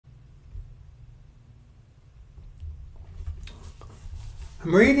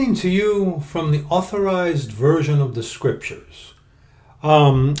I'm reading to you from the authorized version of the scriptures.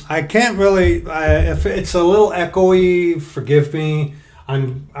 I can't really, if it's a little echoey, forgive me.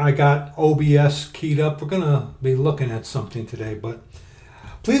 I got OBS keyed up. We're going to be looking at something today, but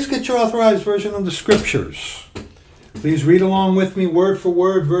please get your authorized version of the scriptures. Please read along with me word for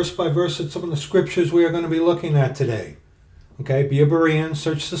word, verse by verse at some of the scriptures we are going to be looking at today. Okay, be a Berean,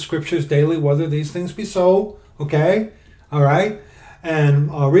 search the scriptures daily, whether these things be so. Okay, all right.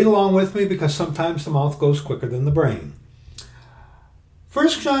 And read along with me because sometimes the mouth goes quicker than the brain. 1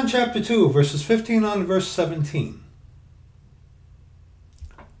 John chapter 2, verses 15 on to verse 17.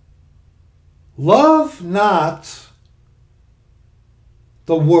 Love not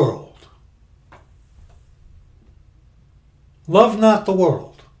the world. Love not the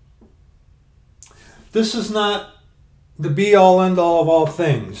world. This is not the be-all, end-all of all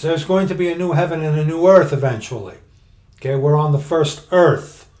things. There's going to be a new heaven and a new earth eventually. Okay, we're on the first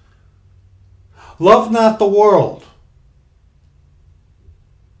earth. Love not the world,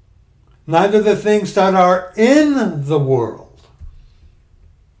 neither the things that are in the world.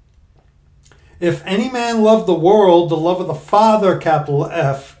 If any man love the world, the love of the Father, capital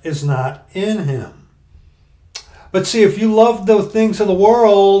F, is not in him. But see, if you love the things of the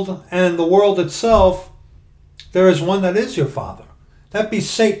world and the world itself, there is one that is your father. That be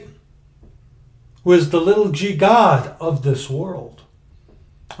Satan, who is the little g god of this world.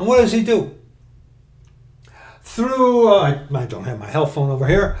 And what does he do? Through, I don't have my cell phone over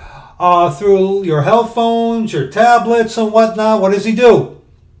here, through your cell phones, your tablets and whatnot, what does he do?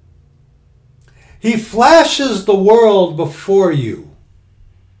 He flashes the world before you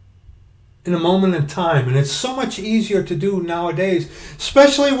in a moment in time. And it's so much easier to do nowadays,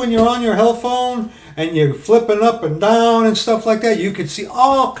 especially when you're on your cell phone and you're flipping up and down and stuff like that. You can see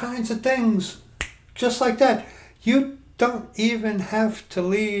all kinds of things. Just like that. You don't even have to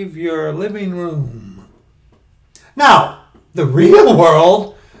leave your living room. Now, the real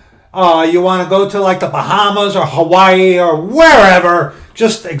world, you want to go to like the Bahamas or Hawaii or wherever,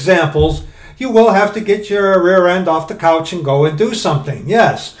 just examples, you will have to get your rear end off the couch and go and do something.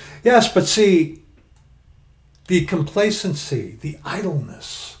 Yes, yes, but see, the complacency, the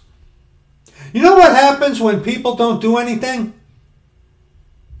idleness. You know what happens when people don't do anything?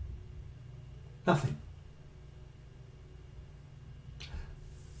 Nothing.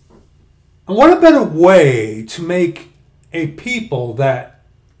 And what a better way to make a people that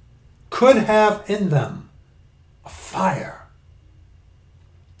could have in them a fire.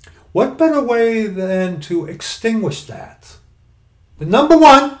 What better way than to extinguish that? But number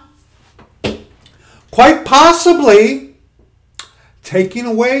one, quite possibly taking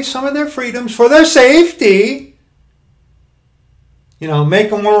away some of their freedoms for their safety. You know, make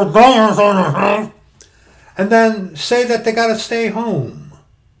them work, and then say that they got to stay home.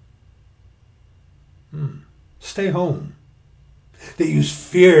 Stay home. They use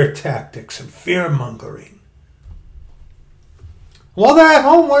fear tactics and fear-mongering. While they're at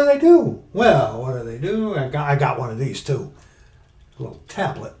home, what do? Well, what do? I got one of these too. A little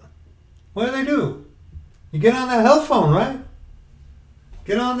tablet. What do? You get on that cell phone, right?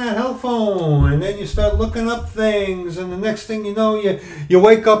 Get on that cell phone, and then you start looking up things, and the next thing you know, you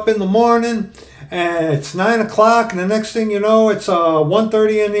wake up in the morning, and it's 9 o'clock, and the next thing you know, it's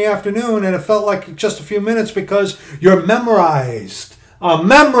 1:30 in the afternoon, and it felt like just a few minutes because you're memorized,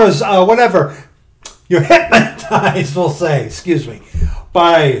 whatever, you're hypnotized, we'll say, excuse me,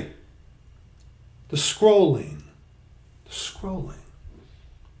 by the scrolling.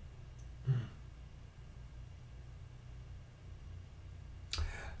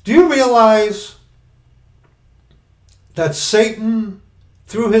 Do you realize that Satan,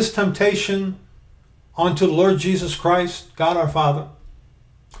 through his temptation onto the Lord Jesus Christ, God our Father,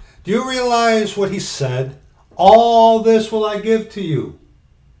 do you realize what he said? All this will I give to you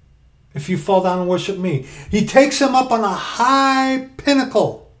if you fall down and worship me. He takes him up on a high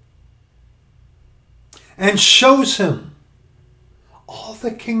pinnacle and shows him all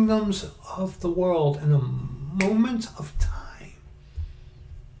the kingdoms of the world in a moment of time.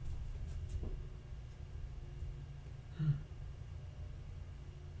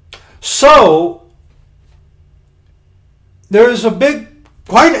 So, there is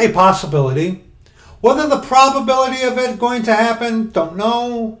quite a possibility. Whether the probability of it going to happen, don't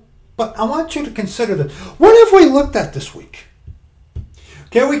know. But I want you to consider this. What have we looked at this week?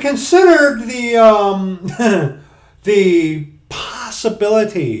 Okay, we considered the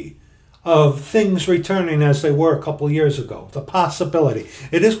possibility of things returning as they were a couple years ago. The possibility.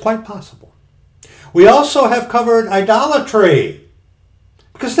 It is quite possible. We also have covered idolatry.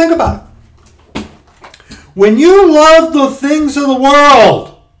 Because think about it. When you love the things of the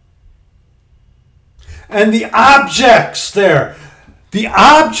world and the objects there, the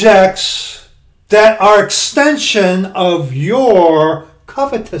objects that are extension of your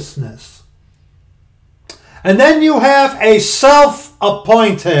covetousness. And then you have a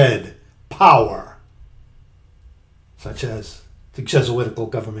self-appointed power, such as the Jesuitical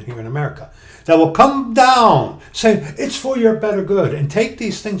government here in America, that will come down saying, it's for your better good, and take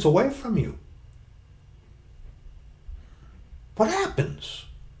these things away from you. What happens?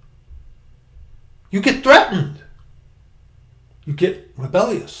 You get threatened. You get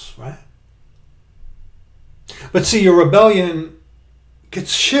rebellious, right? But see, your rebellion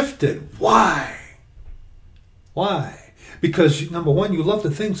gets shifted. Why? Why? Because, number one, you love the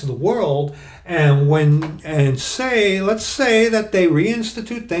things of the world, and let's say that they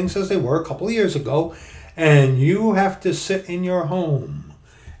reinstitute things as they were a couple of years ago, and you have to sit in your home,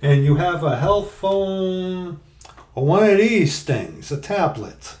 and you have a health phone, or one of these things, a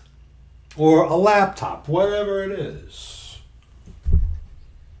tablet, or a laptop, whatever it is.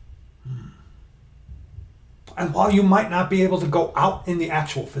 And while you might not be able to go out in the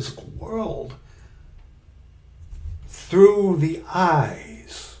actual physical world, through the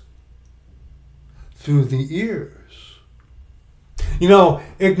eyes, through the ears. You know,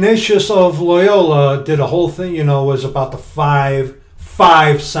 Ignatius of Loyola did a whole thing, was about the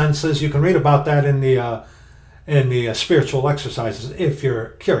five senses. You can read about that in the spiritual exercises if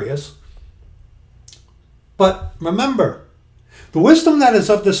you're curious. But remember, the wisdom that is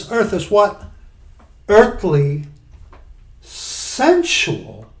of this earth is what? Earthly,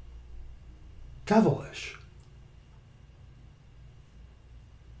 sensual, devilish.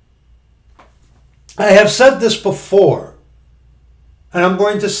 I have said this before, and I'm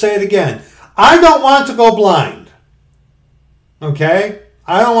going to say it again. I don't want to go blind. Okay?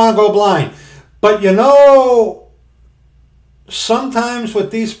 I don't want to go blind. But sometimes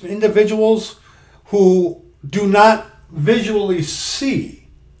with these individuals who do not visually see,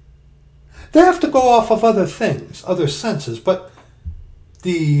 they have to go off of other things, other senses. But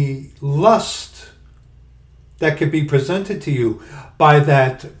the lust that could be presented to you by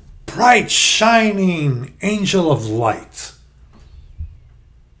that bright, shining angel of light,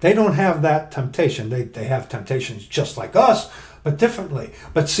 they don't have that temptation. They have temptations just like us, but differently.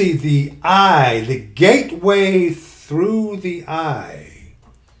 But see, the eye, the gateway through the eye,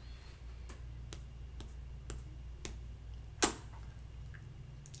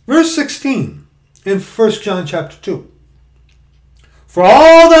 verse 16 in 1 John chapter 2. For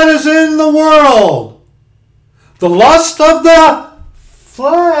all that is in the world, the lust of the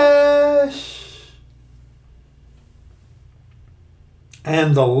flesh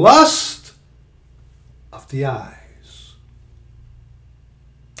and the lust of the eyes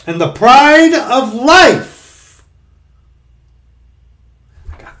and the pride of life.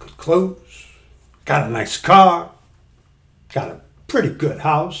 I got good clothes, got a nice car, got a pretty good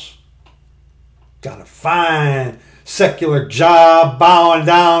house, got a fine secular job, bowing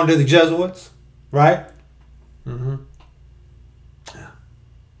down to the Jesuits, right? Mm-hmm. Yeah.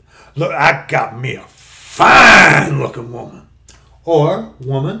 Look, I got me a fine looking woman. Or,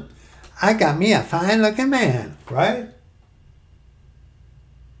 woman, I got me a fine looking man, right?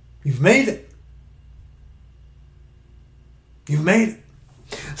 You've made it. You've made it.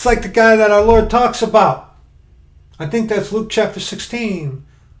 It's like the guy that our Lord talks about. I think that's Luke chapter 16.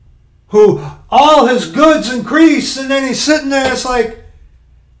 Who all his goods increase, and then he's sitting there, it's like,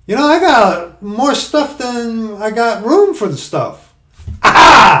 I got more stuff than I got room for the stuff.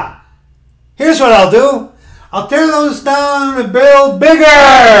 Aha! Here's what I'll do. I'll tear those down and build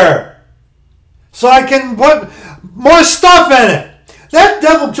bigger so I can put more stuff in it. That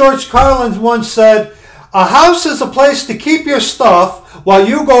devil George Carlin once said, a house is a place to keep your stuff while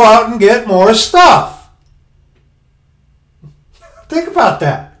you go out and get more stuff. Think about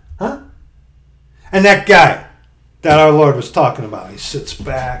that, huh? And that guy that our Lord was talking about, he sits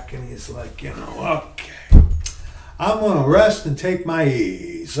back and he's like, okay, I'm going to rest and take my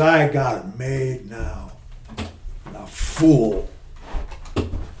ease. I got it made now. Thou fool.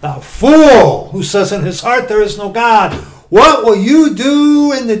 Thou fool, who says in his heart there is no God. What will you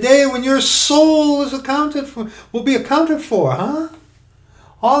do in the day when your soul is will be accounted for, huh?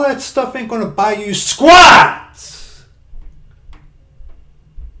 All that stuff ain't going to buy you squat.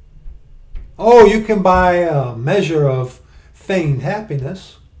 Oh, you can buy a measure of feigned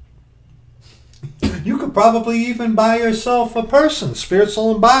happiness. You could probably even buy yourself a person, spirit,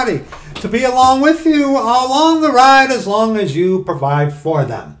 soul, and body, to be along with you along the ride as long as you provide for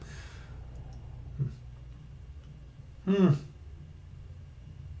them.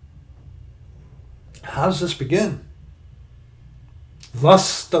 How does this begin?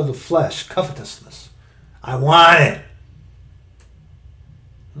 Lust of the flesh, covetousness. I want it.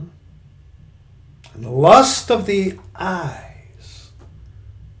 And the lust of the eyes.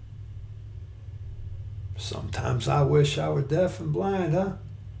 Sometimes I wish I were deaf and blind, huh?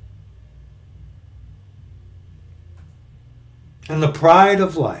 And the pride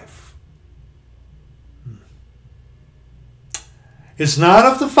of life is not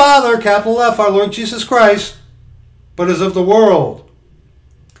of the Father, capital F, our Lord Jesus Christ, but is of the world.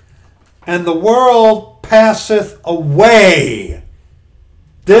 And the world passeth away.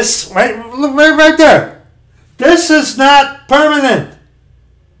 This, right there. This is not permanent.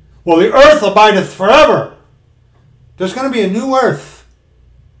 Well, the earth abideth forever. There's going to be a new earth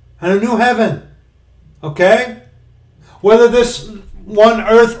and a new heaven. Okay? Whether this one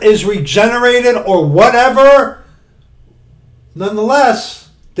earth is regenerated or whatever, nonetheless,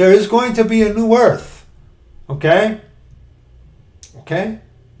 there is going to be a new earth. Okay? Okay?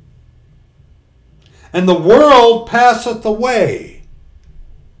 And the world passeth away,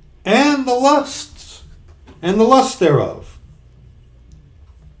 and the lusts, and the lust thereof.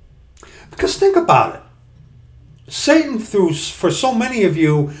 Because think about it. Satan, for so many of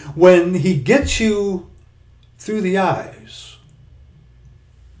you, when he gets you through the eyes,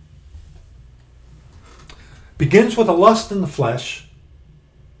 begins with a lust in the flesh,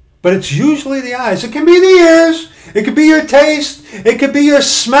 but it's usually the eyes. It can be the ears. It could be your taste. It could be your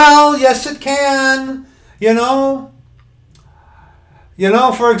smell. Yes, it can. You know,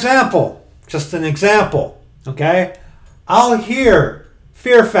 for example, just an example, okay? I'll hear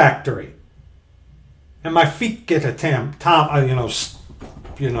Fear Factory, and my feet get a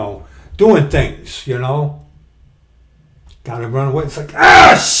doing things, Gotta run away. It's like,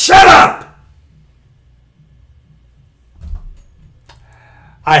 shut up!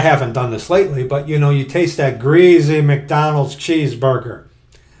 I haven't done this lately, but you taste that greasy McDonald's cheeseburger,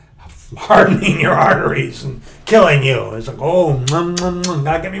 hardening your arteries and killing you. It's like,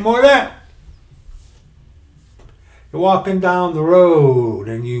 gotta get me more of that. You're walking down the road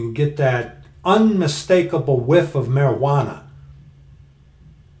and you get that unmistakable whiff of marijuana.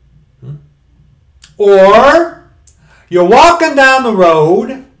 Or you're walking down the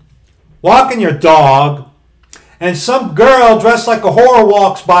road, walking your dog, and some girl dressed like a whore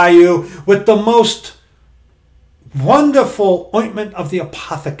walks by you with the most wonderful ointment of the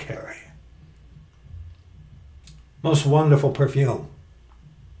apothecary. Most wonderful perfume.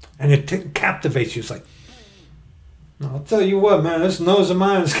 And it captivates you. It's like, I'll tell you what, man, this nose of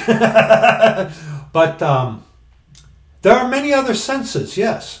mine is... But there are many other senses,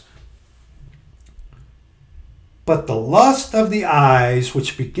 yes. But the lust of the eyes,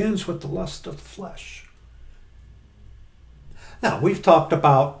 which begins with the lust of the flesh. Now, we've talked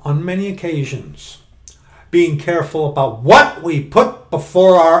about, on many occasions, being careful about what we put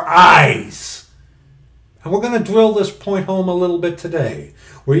before our eyes. And we're going to drill this point home a little bit today.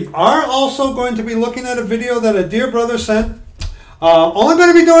 We are also going to be looking at a video that a dear brother sent. Only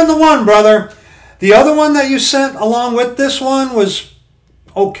going to be doing the one, brother. The other one that you sent along with this one was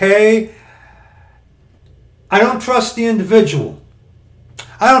okay. I don't trust the individual.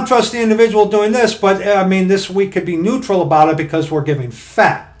 I don't trust the individual doing this, but this we could be neutral about it because we're giving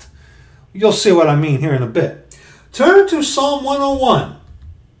fact. You'll see what I mean here in a bit. Turn to Psalm 101.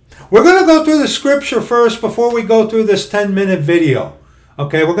 We're going to go through the scripture first before we go through this 10-minute video.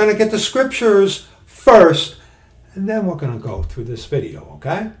 Okay, we're going to get the scriptures first, and then we're going to go through this video,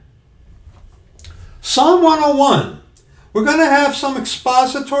 okay? Psalm 101. We're going to have some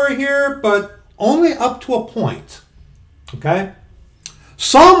expository here, but only up to a point, okay?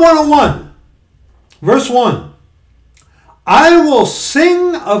 Psalm 101, verse 1. I will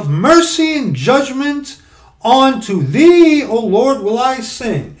sing of mercy and judgment. Unto thee, O Lord, will I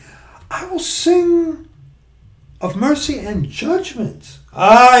sing. I will sing of mercy and judgment.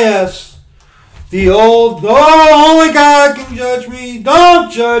 Ah, yes. The old, only God can judge me.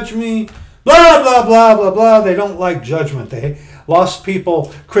 Don't judge me. Blah, blah, blah, blah, blah. They don't like judgment. Lost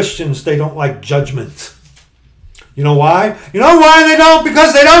people, Christians, they don't like judgment. You know why? You know why they don't?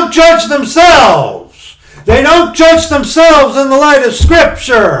 Because they don't judge themselves. They don't judge themselves in the light of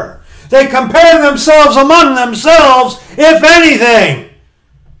Scripture. They compare themselves among themselves, if anything.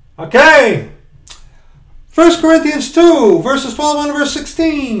 Okay. 1 Corinthians 2, verses 12 on verse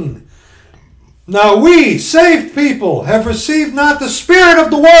 16. Now we, saved people, have received not the spirit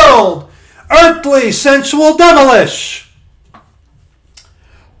of the world, earthly, sensual, devilish,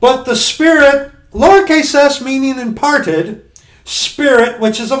 but the Spirit, lowercase s, meaning imparted, Spirit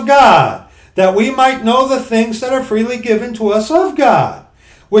which is of God, that we might know the things that are freely given to us of God,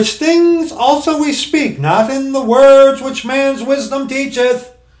 which things also we speak, not in the words which man's wisdom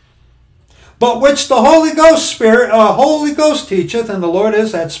teacheth, but which the Holy Ghost teacheth, and the Lord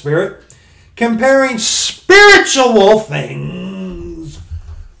is that Spirit, comparing spiritual things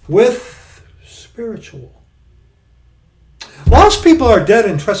with spiritual. Lost people are dead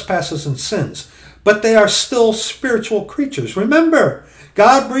in trespasses and sins, but they are still spiritual creatures. Remember,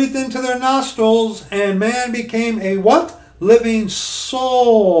 God breathed into their nostrils, and man became a what? Living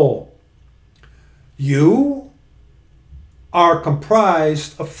soul. You are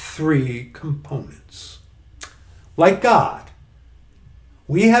comprised of three components. Like God,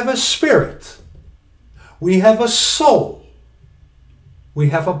 we have a spirit, we have a soul, we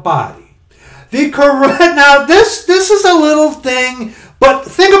have a body. Now this is a little thing, but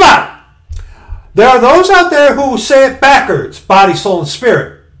think about it. There are those out there who say it backwards: body, soul, and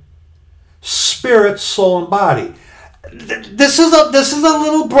spirit. Spirit, soul, and body. This is a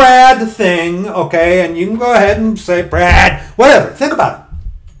little Brad thing, okay? And you can go ahead and say Brad, whatever. Think about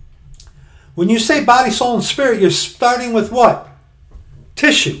it. When you say body, soul, and spirit, you're starting with what?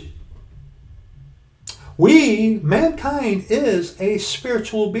 Tissue. Mankind is a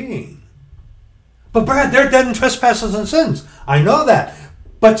spiritual being. But Brad, they're dead in trespasses and sins. I know that.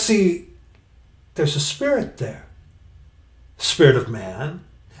 But see, there's a spirit there. Spirit of man.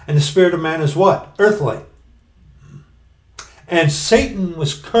 And the spirit of man is what? Earthly. And Satan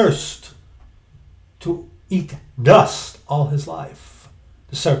was cursed to eat dust all his life.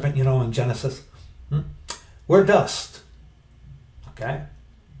 The serpent, in Genesis. We're dust. Okay?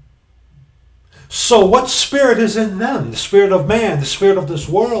 So what spirit is in them? The spirit of man, the spirit of this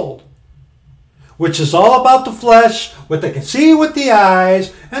world, which is all about the flesh, what they can see with the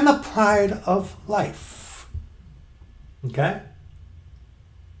eyes, and the pride of life. Okay?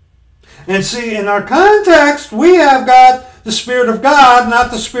 And see, in our context, we have got the Spirit of God, not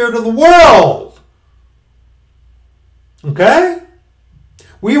the spirit of the world. Okay?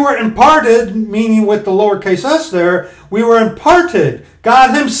 We were imparted, meaning with the lowercase s there, we were imparted,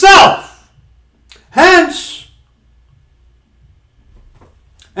 God himself. Hence,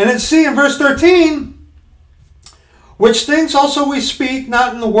 and then see in verse 13, which things also we speak,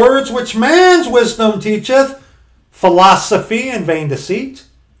 not in the words which man's wisdom teacheth, philosophy and vain deceit,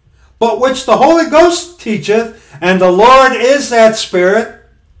 but which the Holy Ghost teacheth, and the Lord is that Spirit,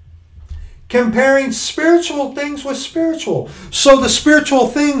 comparing spiritual things with spiritual. So the spiritual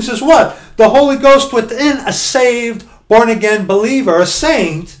things is what? The Holy Ghost within a saved, born-again believer, a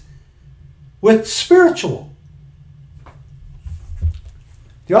saint, with spiritual.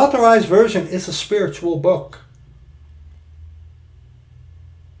 The Authorized Version is a spiritual book.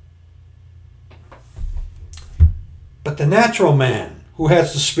 But the natural man, who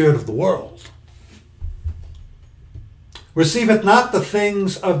has the spirit of the world, receiveth not the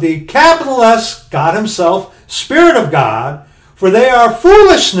things of the capital S, God himself, Spirit of God, for they are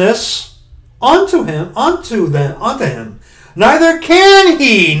foolishness unto him. Neither can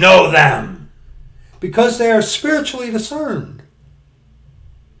he know them, because they are spiritually discerned.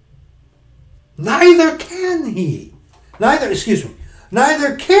 Neither can he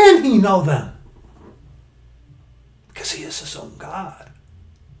know them, because he is his own God.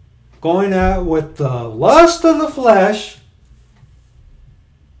 Going out with the lust of the flesh,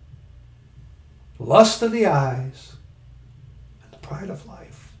 lust of the eyes, and the pride of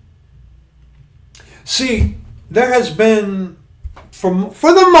life. See, there has been, for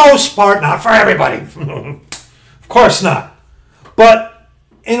the most part, not for everybody, of course not, but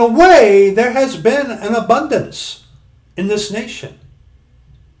in a way, there has been an abundance in this nation.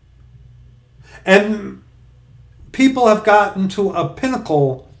 And people have gotten to a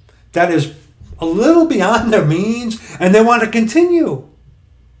pinnacle that is a little beyond their means, and they want to continue.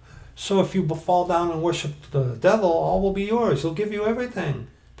 So if you fall down and worship the devil, all will be yours. He'll give you everything,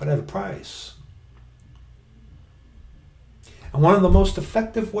 but at a price. And one of the most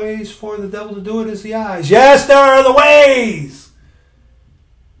effective ways for the devil to do it is the eyes. Yes, there are other ways,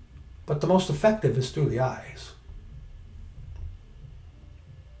 but the most effective is through the eyes.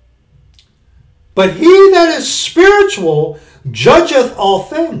 But he that is spiritual judgeth all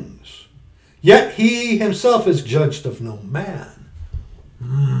things, yet he himself is judged of no man.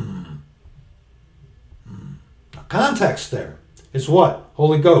 The context there is what?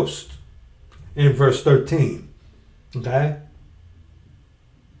 Holy Ghost in verse 13. Okay?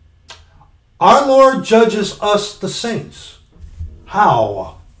 Our Lord judges us, the saints.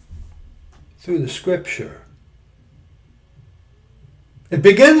 How? Through the Scripture. It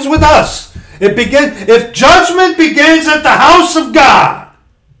begins with us. If judgment begins at the house of God,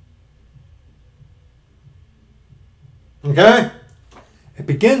 okay? It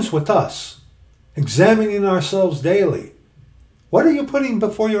begins with us, examining ourselves daily. What are you putting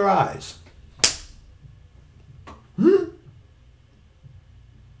before your eyes?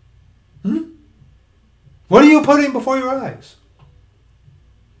 What are you putting before your eyes?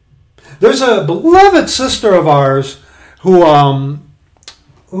 There's a beloved sister of ours who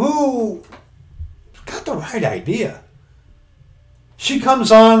got the right idea. She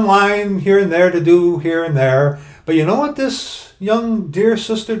comes online here and there to do here and there. But you know what this young dear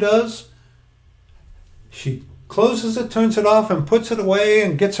sister does? She closes it, turns it off, and puts it away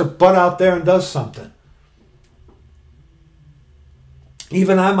and gets her butt out there and does something.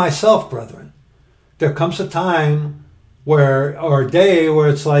 Even I myself, brethren, there comes a time or a day where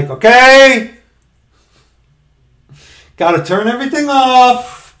it's like, okay, got to turn everything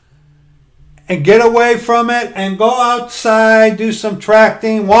off and get away from it and go outside, do some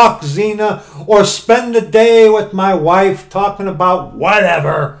tracting, walk Xena, or spend a day with my wife talking about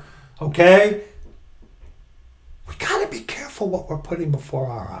whatever, okay? We got to be careful what we're putting before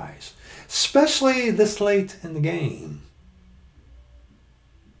our eyes, especially this late in the game.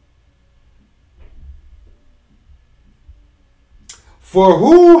 For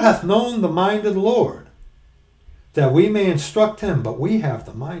who hath known the mind of the Lord, that we may instruct him? But we have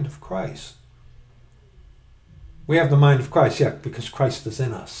the mind of Christ. We have the mind of Christ, yeah, because Christ is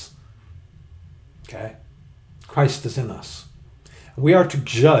in us. Okay? Christ is in us. We are to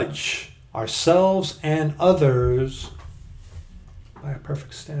judge ourselves and others by a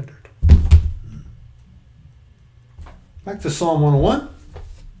perfect standard. Back to Psalm 101.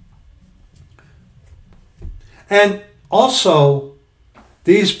 And also,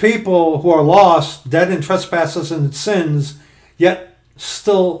 these people who are lost, dead in trespasses and sins, yet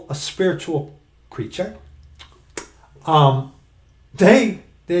still a spiritual creature.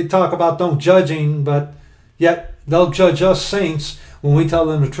 They talk about don't judging, but yet they'll judge us saints when we tell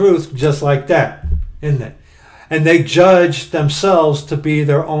them the truth just like that, isn't it? And they judge themselves to be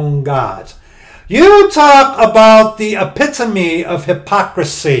their own gods. You talk about the epitome of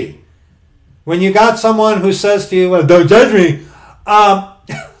hypocrisy. When you got someone who says to you, well, don't judge me,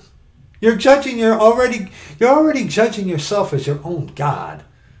 you're already judging yourself as your own God.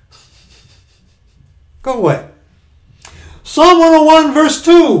 Go away. Psalm 101 verse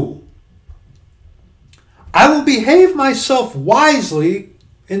 2. I will behave myself wisely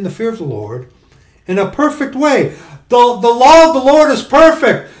in the fear of the Lord in a perfect way. The law of the Lord is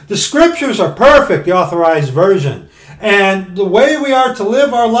perfect. The scriptures are perfect, the Authorized Version. And the way we are to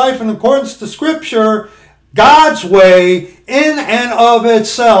live our life in accordance to scripture, God's way in and of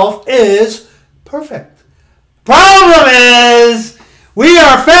itself is perfect. Problem is, we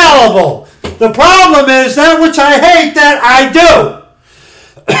are fallible. The problem is that which I hate, that I do.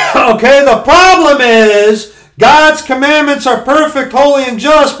 Okay, the problem is God's commandments are perfect, holy, and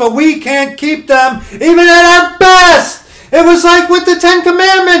just, but we can't keep them even at our best. It was like with the 10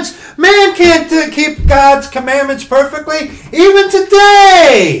 Commandments. Man can't keep God's commandments perfectly, even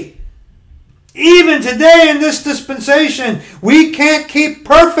today. Even today in this dispensation, we can't keep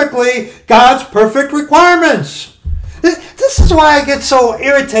perfectly God's perfect requirements. This is why I get so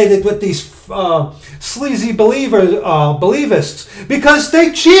irritated with these sleazy believists, because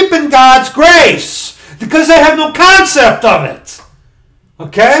they cheapen God's grace, because they have no concept of it.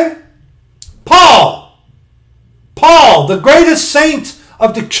 Okay? Paul, the greatest saint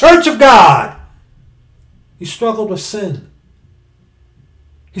of the Church of God, he struggled with sin.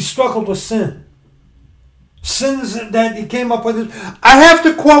 He struggled with sin. Sins that he came up with. I have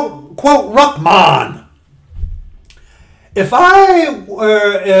to quote Ruckman. If I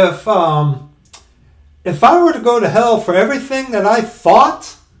were to go to hell for everything that I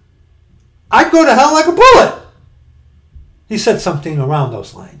thought, I'd go to hell like a bullet. He said something around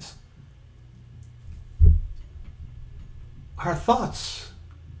those lines. Our thoughts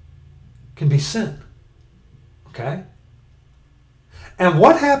can be sin. Okay? And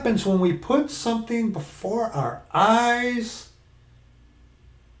what happens when we put something before our eyes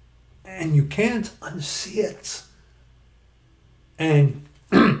and you can't unsee it? And,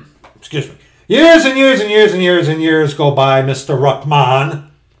 excuse me, years and years and years and years and years go by, Mr. Ruckman.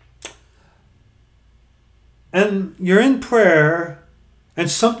 And you're in prayer,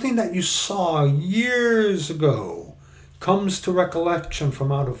 and something that you saw years ago comes to recollection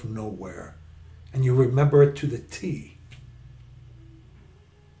from out of nowhere, and you remember it to the T.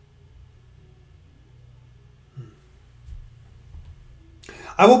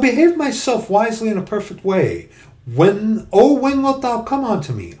 I will behave myself wisely in a perfect way. When wilt thou come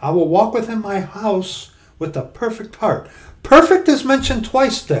unto me? I will walk within my house with a perfect heart. Perfect is mentioned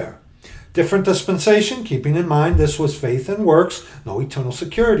twice there. Different dispensation, keeping in mind this was faith and works, no eternal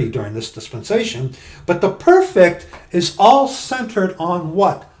security during this dispensation. But the perfect is all centered on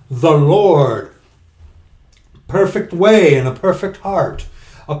what? The Lord. Perfect way and a perfect heart.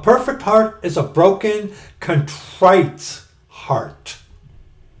 A perfect heart is a broken, contrite heart.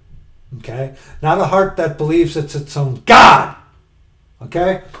 Okay? Not a heart that believes it's its own God.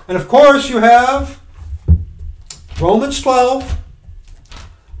 Okay? And of course you have Romans 12.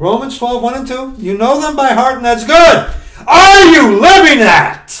 Romans 12, 1 and 2. You know them by heart and that's good. Are you living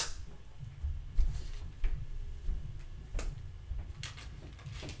that?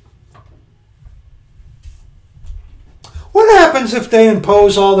 What happens if they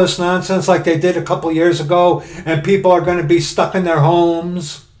impose all this nonsense like they did a couple years ago and people are going to be stuck in their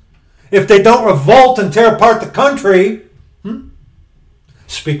homes? If they don't revolt and tear apart the country?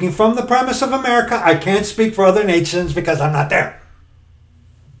 Speaking from the premise of America, I can't speak for other nations because I'm not there.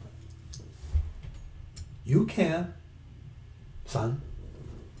 You can, son.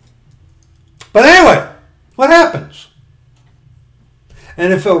 But anyway, what happens?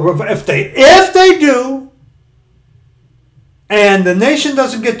 And if they do, and the nation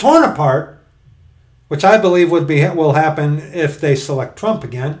doesn't get torn apart, which I believe will happen if they select Trump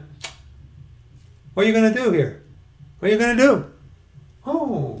again, what are you going to do here? What are you going to do?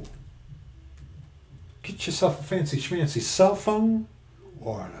 Oh, get yourself a fancy schmancy cell phone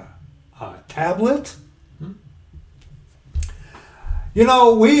or a tablet. You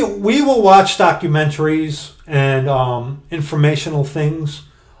know, we will watch documentaries and informational things.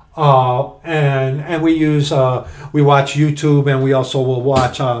 And we watch YouTube, and we also will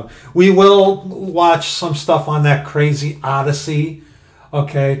watch some stuff on that crazy Odyssey,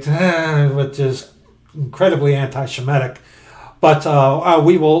 okay, which is incredibly anti-Semitic. But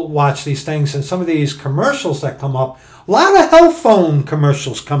we will watch these things, and some of these commercials that come up, a lot of hell phone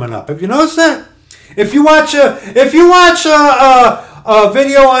commercials coming up. Have you noticed that? If you watch a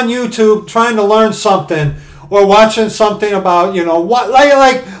video on YouTube trying to learn something, or watching something about,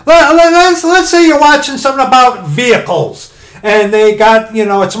 let's say you're watching something about vehicles and they got,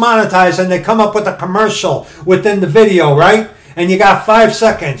 it's monetized and they come up with a commercial within the video, right? And you got 5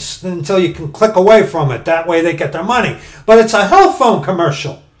 seconds until you can click away from it. That way they get their money. But it's a hell phone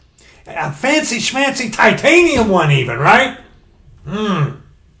commercial. A fancy schmancy titanium one even, right? And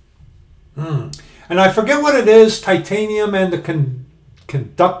I forget what it is, titanium and the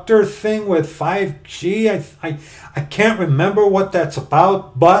conductor thing with 5G. I can't remember what that's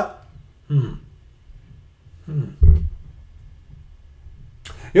about, but you're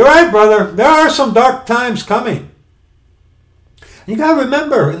right, brother. There are some dark times coming. You got to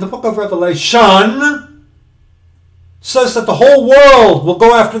remember, in the book of Revelation, says that the whole world will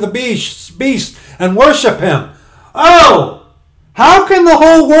go after the beast and worship him. Oh, how can the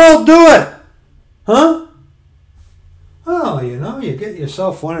whole world do it? Huh? Well, you get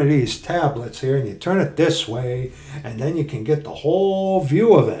yourself one of these tablets here and you turn it this way, and then you can get the whole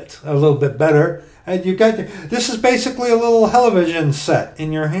view of it a little bit better. And this is basically a little television set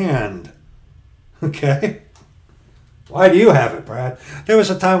in your hand. Okay? Why do you have it, Brad? There was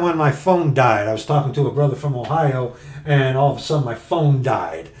a time when my phone died. I was talking to a brother from Ohio, and all of a sudden my phone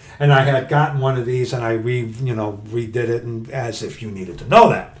died. And I had gotten one of these, and I redid it, and as if you needed to know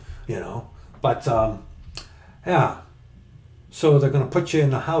that, But, yeah. So they're going to put you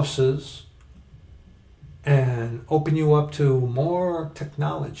in the houses and open you up to more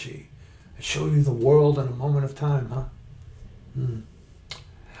technology and show you the world in a moment of time, huh?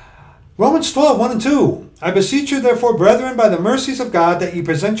 Romans 12, 1 and 2. I beseech you, therefore, brethren, by the mercies of God, that ye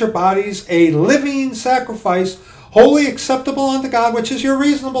present your bodies a living sacrifice, wholly acceptable unto God, which is your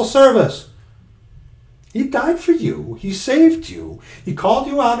reasonable service. He died for you. He saved you. He called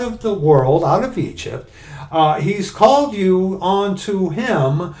you out of the world, out of Egypt. He's called you onto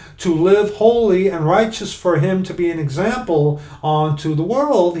him to live holy and righteous for him to be an example onto the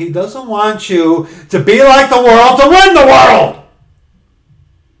world. He doesn't want you to be like the world to win the world.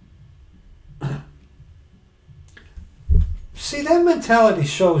 See, that mentality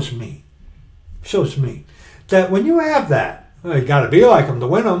shows me that when you have that, you got to be like him to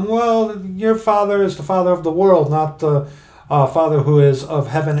win him. Well, your father is the father of the world, not the father who is of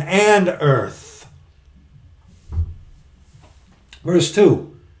heaven and earth. Verse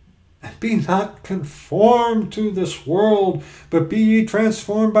 2, be not conformed to this world, but be ye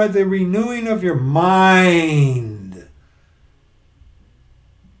transformed by the renewing of your mind,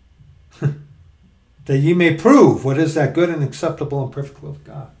 that ye may prove what is that good and acceptable and perfect will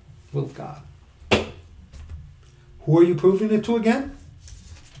of God. Who are you proving it to again?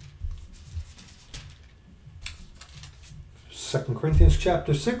 2 Corinthians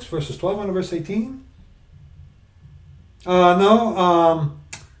chapter 6, verses 12 on to verse 18.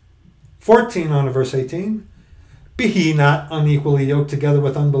 14 on to verse 18. Be ye not unequally yoked together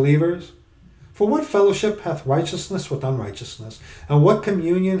with unbelievers. For what fellowship hath righteousness with unrighteousness? And what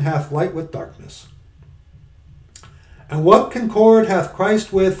communion hath light with darkness? And what concord hath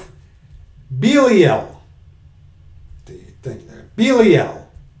Christ with Belial? The thing there. Belial.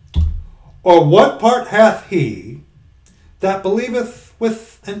 Or what part hath he that believeth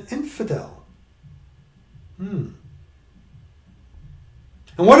with an infidel? And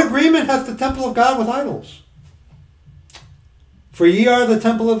what agreement hath the temple of God with idols? For ye are the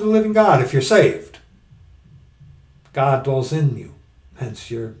temple of the living God, if you're saved. God dwells in you.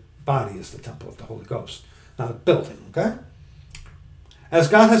 Hence your body is the temple of the Holy Ghost. Not a building, okay? As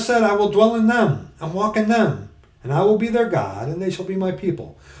God has said, I will dwell in them and walk in them, and I will be their God, and they shall be my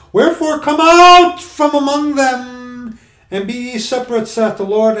people. Wherefore come out from among them, and be ye separate, saith the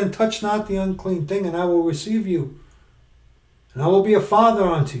Lord, and touch not the unclean thing, and I will receive you. And I will be a father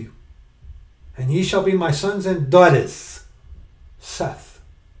unto you, and ye shall be my sons and daughters, saith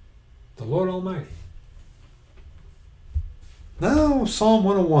the Lord Almighty. Now, Psalm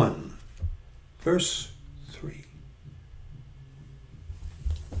 101, verse 3.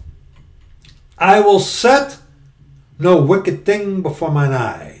 I will set no wicked thing before mine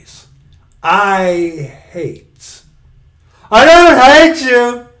eyes. I hate. I don't hate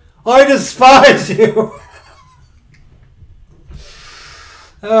you. I despise you.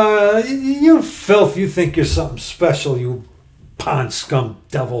 You filth, you think you're something special, you pond scum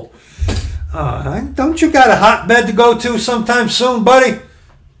devil. Don't you got a hotbed to go to sometime soon, buddy?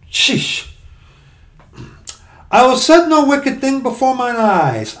 Sheesh. I will set no wicked thing before mine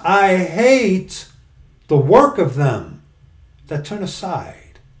eyes. I hate the work of them that turn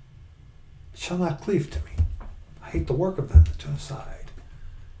aside. It shall not cleave to me. I hate the work of them that turn aside.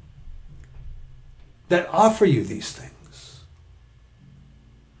 That offer you these things.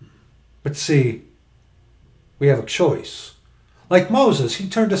 But see, we have a choice. Like Moses, he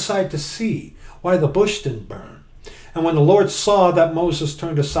turned aside to see why the bush didn't burn. And when the Lord saw that Moses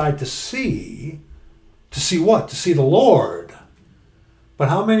turned aside to see what? To see the Lord. But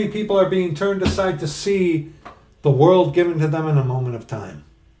how many people are being turned aside to see the world given to them in a moment of time?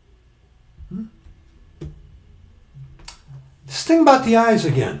 This thing about the eyes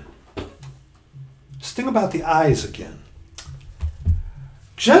again.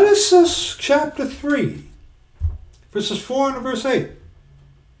 Genesis chapter 3, verses 4 and verse 8.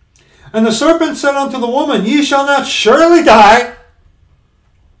 And the serpent said unto the woman, Ye shall not surely die.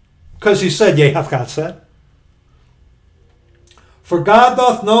 Because he said, Yea, hath God said. For God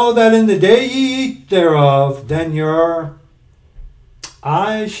doth know that in the day ye eat thereof, then your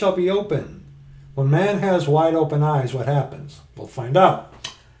eyes shall be opened. When man has wide open eyes, what happens? We'll find out.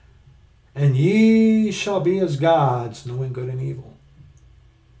 And ye shall be as gods, knowing good and evil.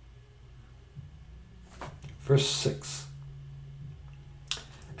 Verse 6.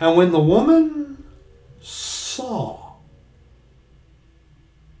 And when the woman saw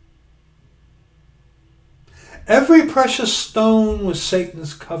every precious stone was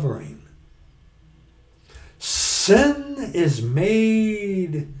Satan's covering. Sin is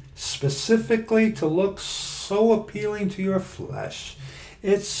made specifically to look so appealing to your flesh.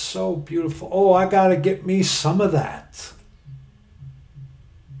 It's so beautiful. Oh, I got to get me some of that.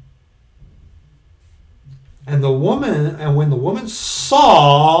 And when the woman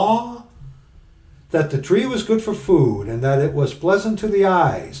saw that the tree was good for food, and that it was pleasant to the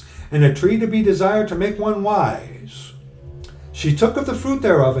eyes, and a tree to be desired to make one wise, she took of the fruit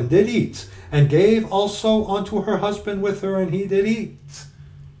thereof, and did eat, and gave also unto her husband with her, and he did eat.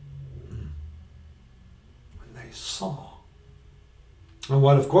 When they saw. And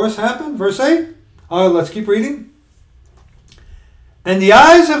what, of course, happened? Verse 8. Let's keep reading. And the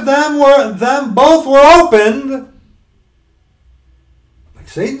eyes of them both were opened, like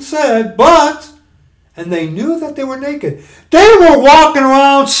Satan said, and they knew that they were naked. They were walking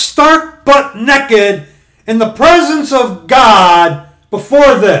around stark butt naked in the presence of God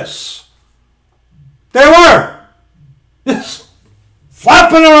before this. They were just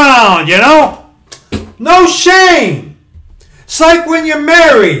flapping around, No shame. It's like when you're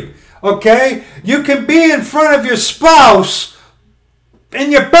married, okay? You can be in front of your spouse in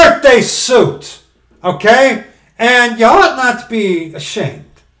your birthday suit, okay? And you ought not to be ashamed.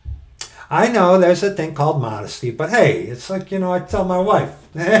 I know there's a thing called modesty, but hey, it's like, I tell my wife,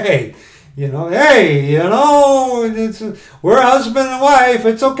 we're husband and wife,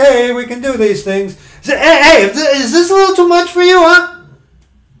 it's okay, we can do these things. Hey, is this a little too much for you,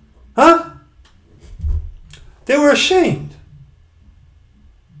 huh? They were ashamed.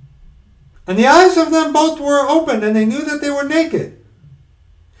 And the eyes of them both were opened, and they knew that they were naked.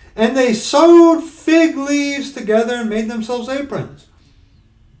 And they sewed fig leaves together and made themselves aprons.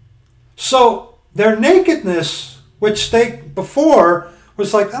 So their nakedness, which they before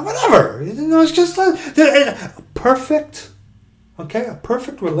was like, oh, whatever. You know, it's just a perfect, okay, a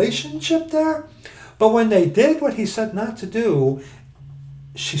perfect relationship there. But when they did what he said not to do,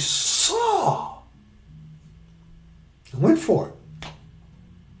 she saw and went for it.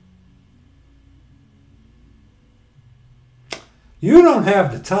 You don't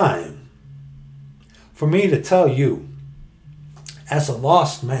have the time for me to tell you, as a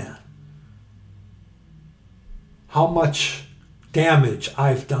lost man, how much damage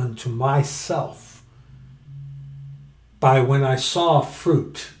I've done to myself by when I saw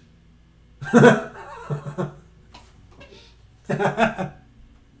fruit.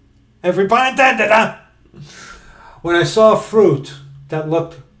 Every pun intended, huh? When I saw fruit that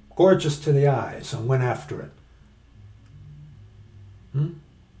looked gorgeous to the eyes and went after it.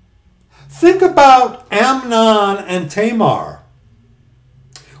 Think about Amnon and Tamar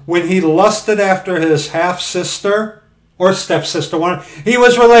when he lusted after his half-sister or stepsister. He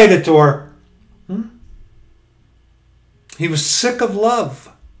was related to her. He was sick of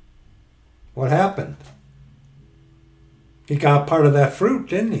love. What happened? He got part of that fruit,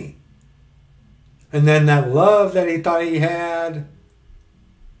 didn't he? And then that love that he thought he had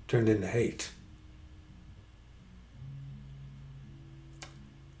turned into hate.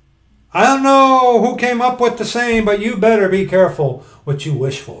 I don't know who came up with the saying, but you better be careful what you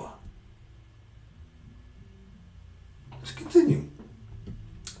wish for. Let's continue.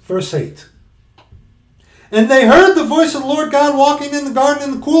 Verse 8. And they heard the voice of the Lord God walking in the garden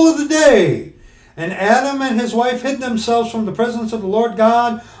in the cool of the day. And Adam and his wife hid themselves from the presence of the Lord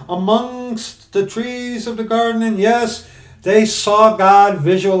God amongst the trees of the garden. And yes, they saw God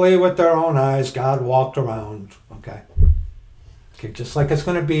visually with their own eyes. God walked around. Okay. Okay, just like it's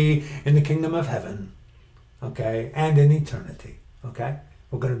going to be in the kingdom of heaven, okay, and in eternity, okay?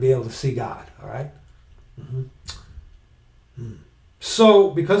 We're going to be able to see God, all right?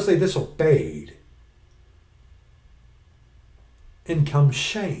 So, because they disobeyed, in comes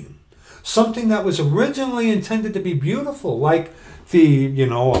shame. Something that was originally intended to be beautiful, like the,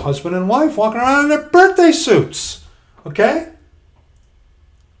 a husband and wife walking around in their birthday suits, okay?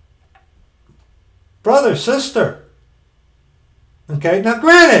 Brother, sister. Okay, now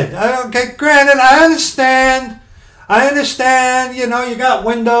granted, I understand, you got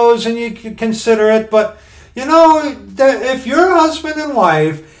windows and you can consider it, but, if you're husband and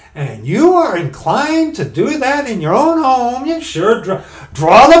wife and you are inclined to do that in your own home, you sure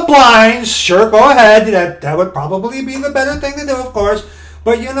draw the blinds, sure, go ahead, that would probably be the better thing to do, of course,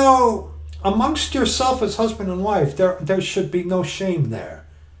 but, amongst yourself as husband and wife, there should be no shame there,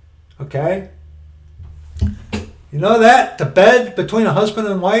 okay? You know that? The bed between a husband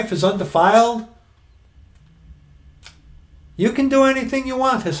and wife is undefiled. You can do anything you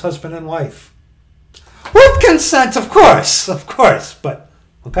want as husband and wife. With consent, of course, but,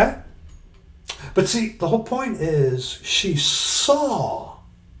 okay? But see, the whole point is she saw.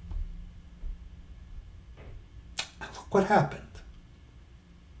 And look what happened.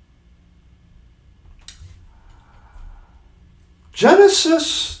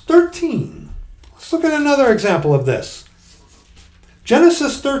 Genesis 13. Let's look at another example of this.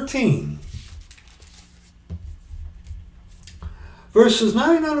 Genesis 13. Verses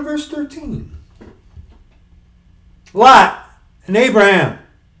 9 out of verse 13. Lot and Abraham.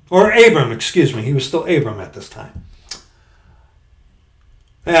 Or Abram, excuse me. He was still Abram at this time.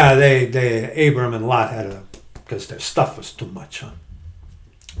 Yeah, Abram and Lot had because their stuff was too much, huh?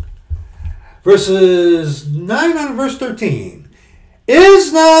 Verses 9 out of verse 13.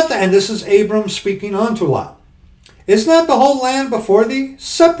 Is not, and this is Abram speaking unto Lot, is not the whole land before thee?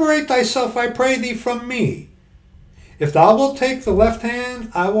 Separate thyself, I pray thee, from me. If thou wilt take the left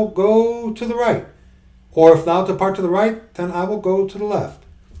hand, I will go to the right. Or if thou depart to the right, then I will go to the left.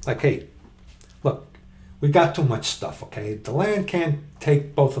 Like, hey, look, we got too much stuff, okay? The land can't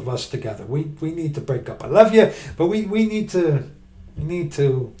take both of us together. We need to break up. I love you, but we need to.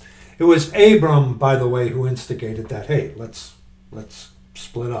 It was Abram, by the way, who instigated that. Hey, let's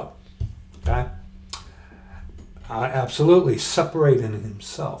split up. Okay? Absolutely separating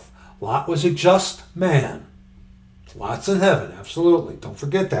himself. Lot was a just man. Lot's in heaven, absolutely. Don't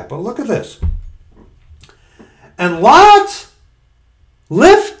forget that. But look at this. And Lot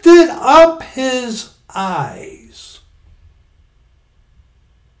lifted up his eyes.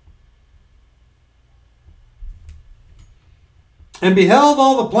 And beheld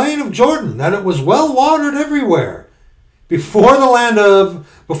all the plain of Jordan, that it was well watered everywhere. before the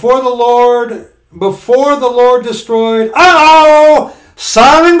Lord destroyed,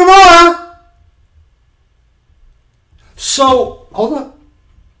 Sodom and Gomorrah. So, hold on.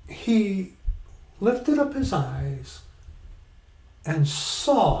 He lifted up his eyes and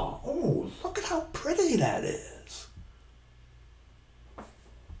saw, oh, look at how pretty that is.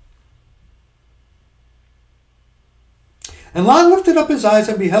 And Lot lifted up his eyes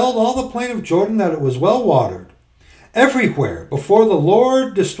and beheld all the plain of Jordan, that it was well watered, everywhere, before the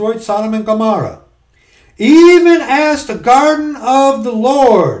Lord destroyed Sodom and Gomorrah, even as the garden of the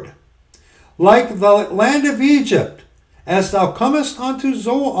Lord, like the land of Egypt, as thou comest unto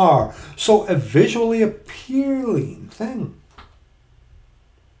Zoar. So a visually appealing thing.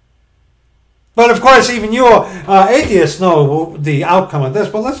 But of course, even you atheists know the outcome of this.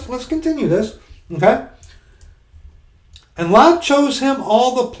 But let's continue this. Okay? And Lot chose him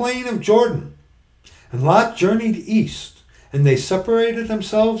all the plain of Jordan. And Lot journeyed east, and they separated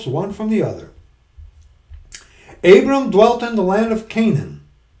themselves one from the other. Abram dwelt in the land of Canaan,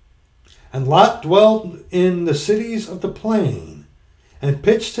 and Lot dwelt in the cities of the plain, and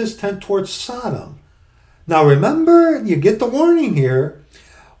pitched his tent towards Sodom. Now remember, you get the warning here.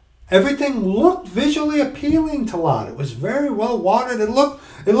 Everything looked visually appealing to Lot. It was very well watered. It looked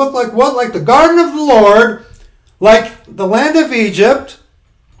like what? Like the garden of the Lord, like the land of Egypt,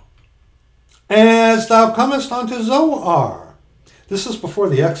 as thou comest unto Zoar. This is before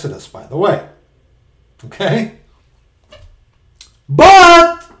the Exodus, by the way. Okay?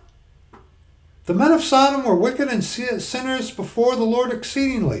 But the men of Sodom were wicked and sinners before the Lord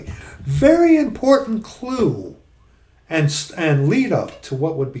exceedingly. Very important clue and lead up to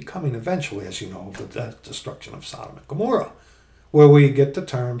what would be coming eventually, as you know, the destruction of Sodom and Gomorrah, where we get the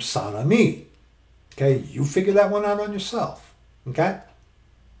term sodomy. Okay, you figure that one out on yourself. Okay?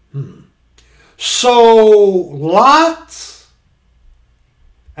 So Lot,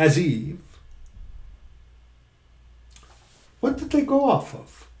 as Eve, what did they go off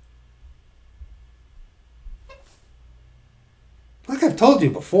of? Like I've told you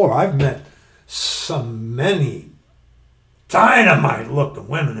before, I've met many dynamite looking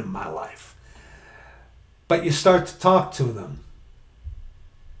women in my life. But you start to talk to them,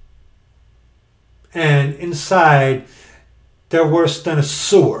 and inside, they're worse than a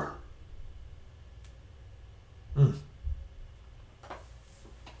sewer.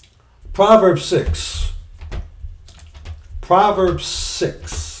 Proverbs 6. Proverbs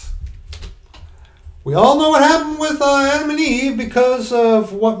 6. We all know what happened with Adam and Eve because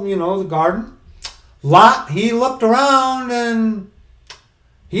of what, the garden. Lot, he looked around and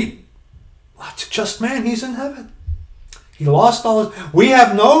Lot's a just man. He's in heaven. He lost all his... We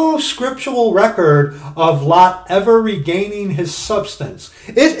have no scriptural record of Lot ever regaining his substance.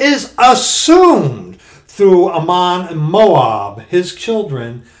 It is assumed through Ammon and Moab, his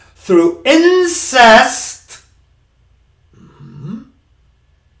children, through incest.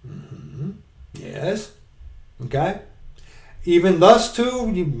 Yes. Okay. Even thus, too,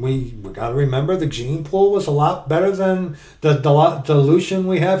 we got to remember the gene pool was a lot better than the dilution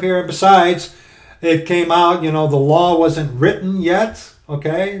we have here. Besides, it came out, the law wasn't written yet.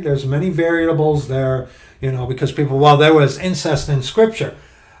 Okay. There's many variables there, because people, there was incest in Scripture.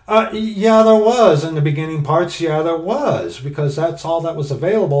 Yeah, there was in the beginning parts. Yeah, there was, because that's all that was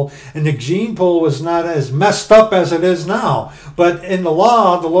available. And the gene pool was not as messed up as it is now. But in the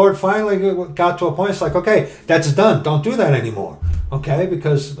law, the Lord finally got to a point, it's like, okay, that's done. Don't do that anymore. Okay,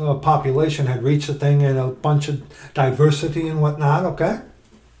 because the population had reached a thing and a bunch of diversity and whatnot. Okay,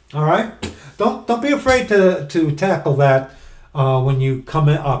 all right. Don't be afraid to tackle that when you come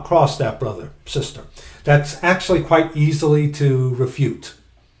across that, brother, sister. That's actually quite easy to refute,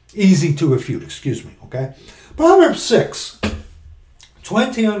 okay? Proverbs 6,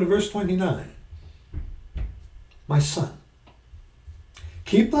 20 on to verse 29. My son,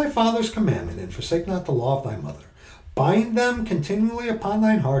 keep thy father's commandment and forsake not the law of thy mother. Bind them continually upon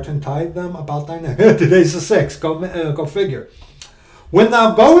thine heart and tie them about thy neck. Today's the 6th. Go figure. When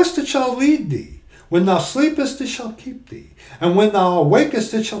thou goest, it shall lead thee. When thou sleepest, it shall keep thee. And when thou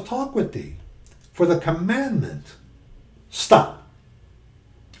awakest, it shall talk with thee. For the commandment. Stop.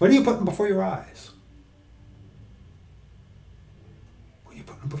 What are you putting before your eyes? What are you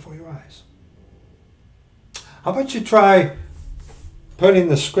putting before your eyes? How about you try putting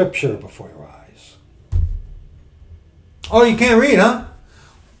the Scripture before your eyes? Oh, you can't read, huh?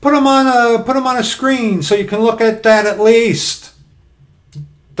 Put them on a screen so you can look at that at least.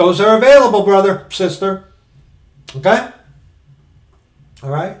 Those are available, brother, sister. Okay?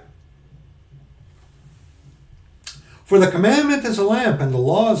 All right? For the commandment is a lamp, and the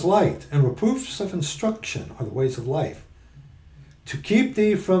law is light, and reproofs of instruction are the ways of life. to keep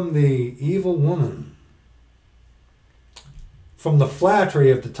thee from the evil woman, from the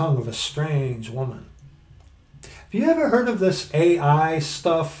flattery of the tongue of a strange woman. Have you ever heard of this AI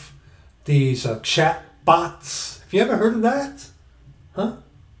stuff? These chat bots? Have you ever heard of that? Huh?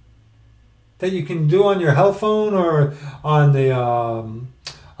 That you can do on your cell phone or on the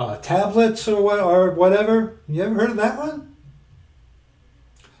tablets or whatever? You ever heard of that one?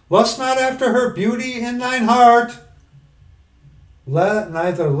 Lust not after her beauty in thine heart.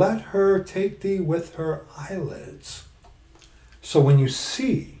 Neither let her take thee with her eyelids. So when you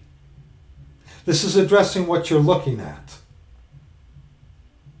see, this is addressing what you're looking at.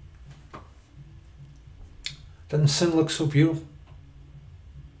 Doesn't sin look so beautiful?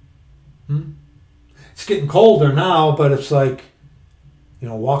 It's getting colder now, but it's like, you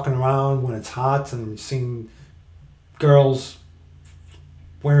know, walking around when it's hot and seeing girls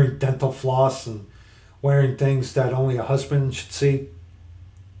wearing dental floss and wearing things that only a husband should see.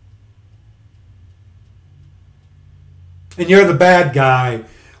 And you're the bad guy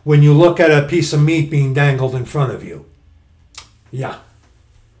when you look at a piece of meat being dangled in front of you. Yeah.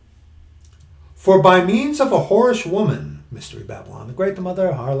 For by means of a whorish woman, Mystery Babylon, the great, the mother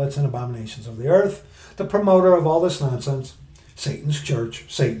of harlots and abominations of the earth, the promoter of all this nonsense, Satan's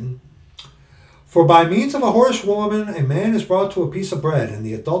church, Satan. For by means of a whorish woman, a man is brought to a piece of bread, and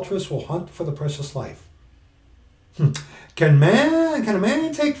the adulteress will hunt for the precious life. Can a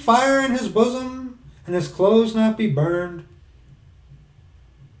man take fire in his bosom, and his clothes not be burned?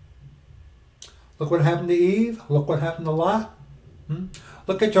 Look what happened to Eve. Look what happened to Lot.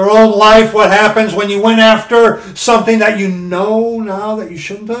 Look at your own life, what happens when you went after something that you know now that you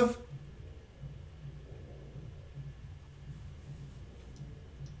shouldn't have.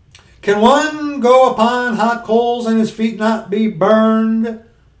 Can one go upon hot coals and his feet not be burned?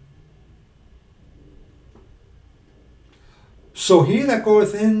 So he that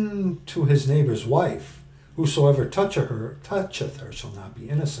goeth in to his neighbor's wife, whosoever toucheth her shall not be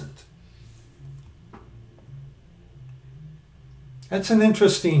innocent. That's an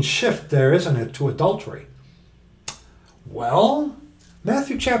interesting shift there, isn't it, to adultery? Well,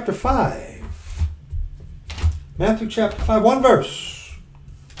 Matthew chapter 5. Matthew chapter 5, one verse.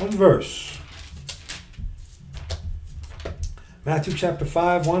 One verse. Matthew chapter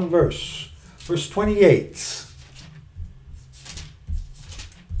 5, one verse. Verse 28.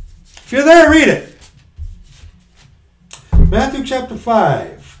 If you're there, read it. Matthew chapter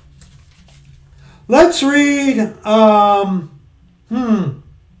 5. Let's read...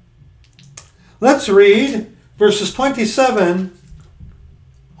 Let's read verses 27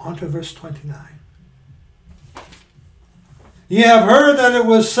 on to verse 29. Ye have heard that it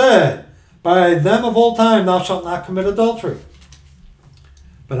was said by them of old time, thou shalt not commit adultery.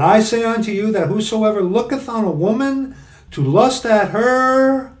 But I say unto you that whosoever looketh on a woman to lust after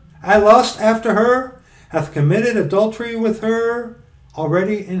her, hath committed adultery with her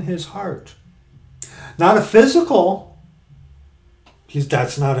already in his heart. Not a physical.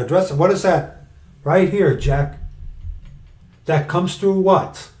 That's not addressing. What is that? Right here, Jack. That comes through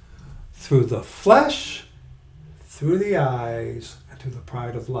what? Through the flesh, through the eyes, and through the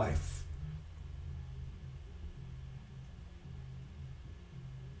pride of life.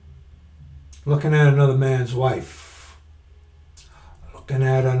 Looking at another man's wife. Looking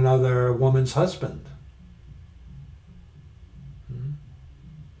at another woman's husband.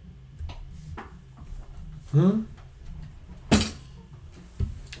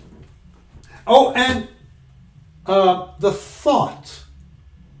 Oh, and the thought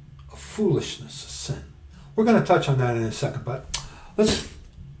of foolishness is sin. We're going to touch on that in a second, but let's,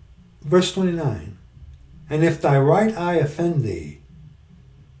 verse 29. And if thy right eye offend thee,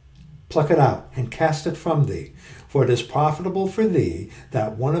 pluck it out and cast it from thee. For it is profitable for thee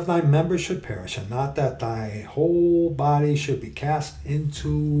that one of thy members should perish, and not that thy whole body should be cast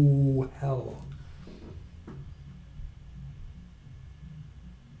into hell.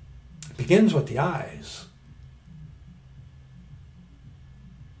 Begins with the eyes.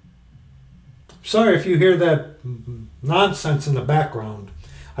 Sorry if you hear that nonsense in the background.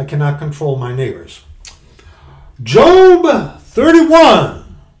 I cannot control my neighbors. Job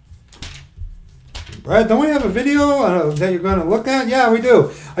 31. Brad, don't we have a video that you're going to look at? Yeah, we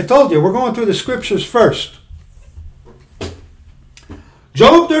do. I told you, we're going through the scriptures first.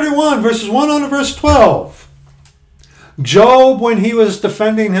 Job 31, verses 1 on to verse 12. Job, when he was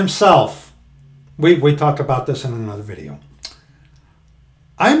defending himself, we talked about this in another video.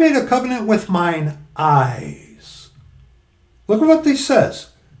 I made a covenant with mine eyes. Look at what he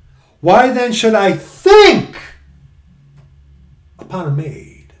says. Why then should I think upon a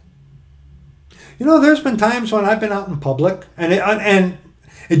maid? You know, there's been times when I've been out in public, and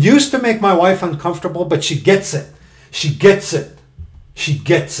it used to make my wife uncomfortable, but she gets it. She gets it. She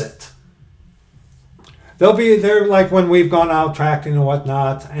gets it. They're like when we've gone out tracking and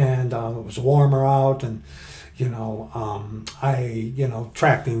whatnot, and it was warmer out, and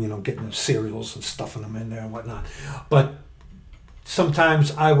tracking, getting the cereals and stuffing them in there and whatnot. But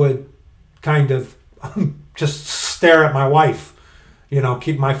sometimes I would kind of just stare at my wife,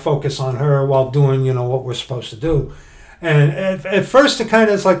 keep my focus on her while doing, what we're supposed to do. And at first it kind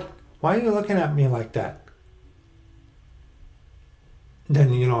of is like, why are you looking at me like that? And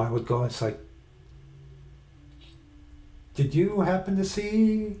then, I would go, it's like, did you happen to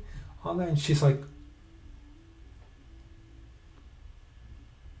see all that? And she's like,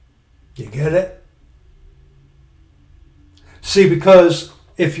 you get it? See, because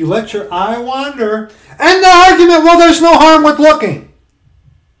if you let your eye wander, and the argument, well, there's no harm with looking.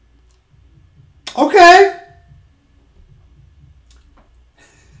 Okay.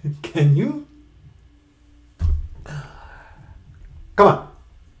 Can you? Come on.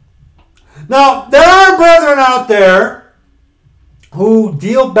 Now, there are brethren out there who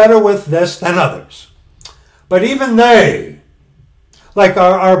deal better with this than others. But even they, like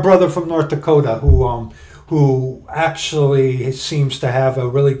our brother from North Dakota, who actually seems to have a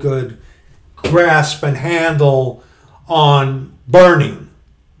really good grasp and handle on burning.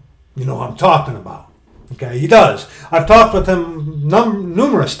 You know what I'm talking about. Okay, he does. I've talked with him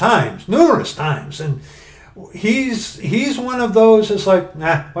numerous times, and he's one of those that's like,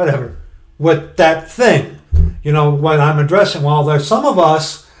 whatever, with that thing. What I'm addressing. Well, there's some of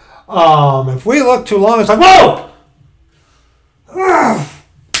us, if we look too long, it's like, whoa!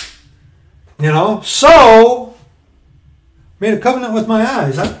 So made a covenant with my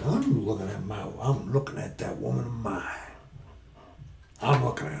eyes. I'm looking at that woman of mine. I'm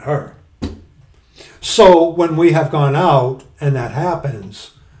looking at her. So when we have gone out and that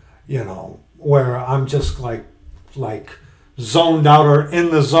happens, where I'm just like zoned out or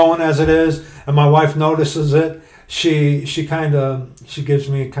in the zone as it is, and my wife notices it, she gives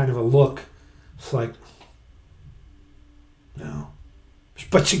me kind of a look. It's like,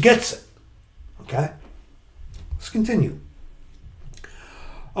 but she gets it. Okay? Let's continue.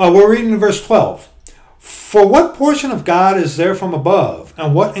 We're reading in verse 12. For what portion of God is there from above,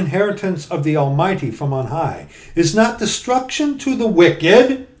 and what inheritance of the Almighty from on high? Is not destruction to the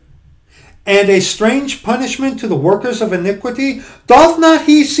wicked, and a strange punishment to the workers of iniquity? Doth not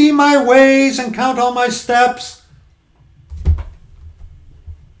he see my ways and count all my steps?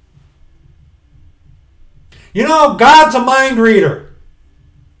 God's a mind reader.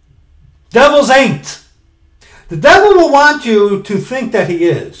 Devils ain't. The devil will want you to think that he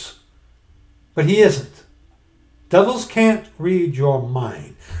is, but he isn't. Devils can't read your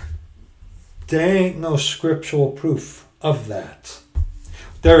mind. There ain't no scriptural proof of that.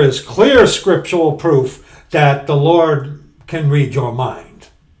 There is clear scriptural proof that the Lord can read your mind.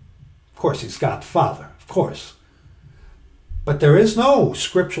 Of course, he's God the Father, of course. But there is no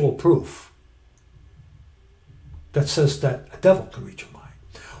scriptural proof that says that a devil can read your mind.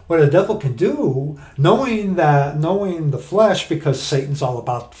 What a devil can do, knowing the flesh, because Satan's all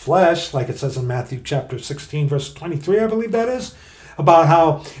about the flesh, like it says in Matthew chapter 16, verse 23, I believe that is, about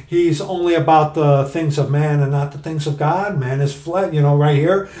how he's only about the things of man and not the things of God. Man is flesh, right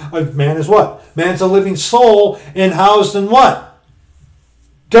here. Man is what? Man's a living soul and housed in what?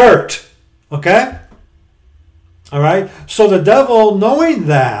 Dirt. Okay? All right? So the devil, knowing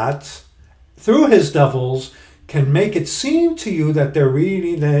that, through his devils, can make it seem to you that they're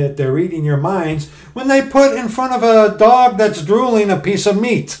reading your minds when they put in front of a dog that's drooling a piece of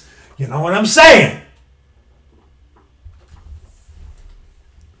meat. You know what I'm saying?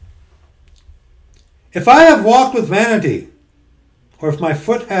 If I have walked with vanity, or if my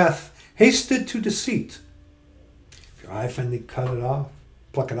foot hath hasted to deceit, if your eye offended, cut it off,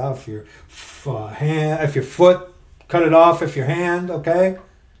 pluck it off. Your hand, if your foot, cut it off. If your hand, okay?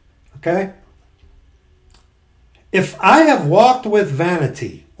 If I have walked with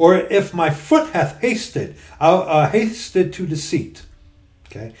vanity, or if my foot hath hasted to deceit.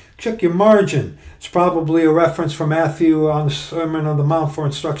 Okay, check your margin. It's probably a reference from Matthew on the Sermon on the Mount for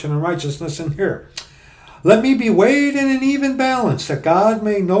instruction in righteousness in here. Let me be weighed in an even balance, that God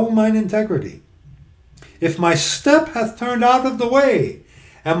may know mine integrity. If my step hath turned out of the way,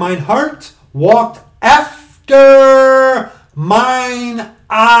 and mine heart walked after mine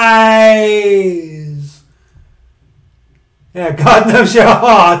eyes. Yeah, God knows your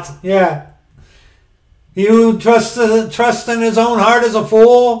heart. Yeah. He who trusts in his own heart is a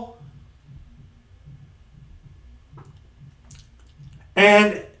fool.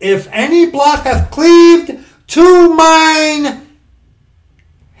 And if any blot hath cleaved to mine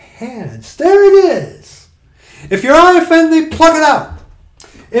hands. There it is. If your eye offend thee, pluck it out.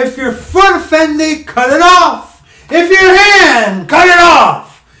 If your foot offend thee, cut it off. If your hand, cut it off.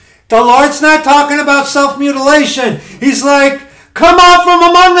 The Lord's not talking about self-mutilation. He's like, come out from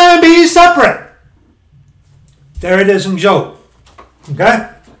among them and be ye separate. There it is in Job. Okay?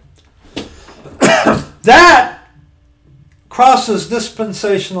 That crosses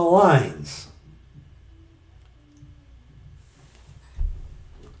dispensational lines.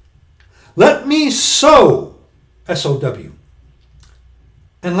 Let me sow, S-O-W,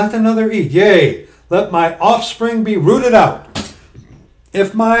 and let another eat. Yea, let my offspring be rooted out.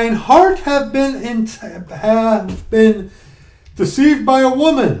 If mine heart have been deceived by a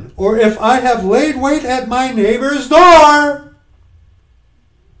woman, or if I have laid wait at my neighbor's door.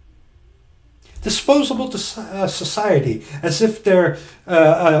 Disposable to society, as if they're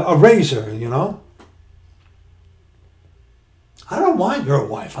a razor, you know. I don't want your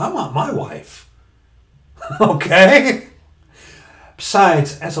wife. I want my wife. Okay?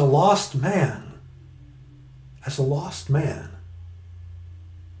 Besides, as a lost man,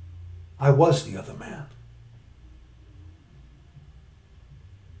 I was the other man.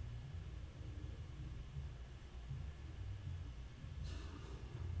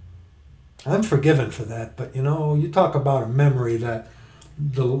 I'm forgiven for that, but you know, you talk about a memory that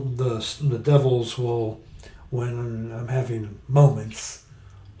the devils will, when I'm having moments,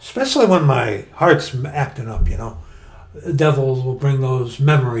 especially when my heart's acting up, you know, the devils will bring those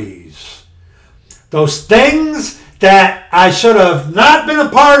memories. Those things that I should have not been a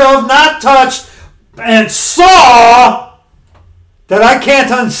part of, not touched, and saw that I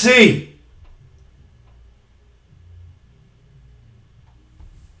can't unsee.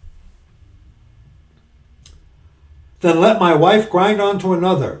 Then let my wife grind on to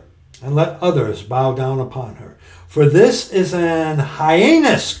another, and let others bow down upon her. For this is an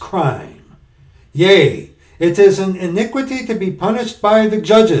heinous crime. Yea, it is an iniquity to be punished by the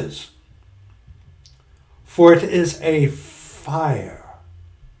judges. For it is a fire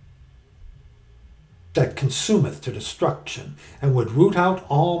that consumeth to destruction, and would root out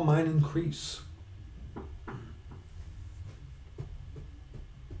all mine increase.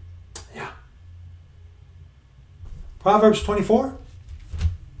 Proverbs 24.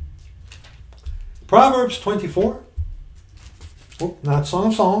 Proverbs 24. Oh, not Song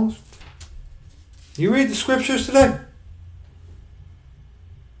of Songs. You read the scriptures today?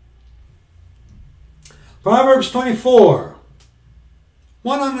 Proverbs 24.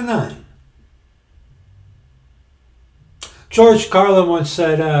 1-9. George Carlin once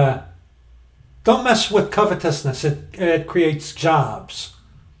said, don't mess with covetousness. It creates jobs.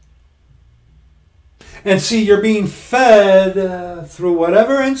 And see, you're being fed through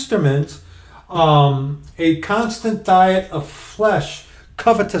whatever instrument a constant diet of flesh,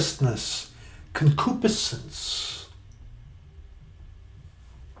 covetousness, concupiscence.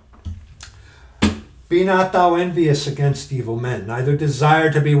 Be not thou envious against evil men, neither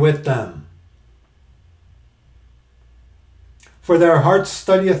desire to be with them. For their heart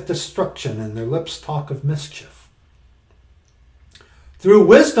studieth destruction, and their lips talk of mischief. Through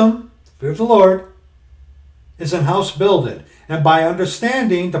wisdom, fear of the Lord, is an house builded, and by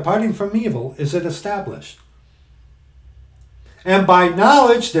understanding, departing from evil, is it established. And by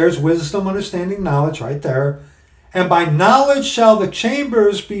knowledge, there's wisdom, understanding, knowledge right there. And by knowledge shall the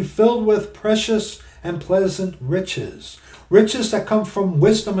chambers be filled with precious and pleasant riches. Riches that come from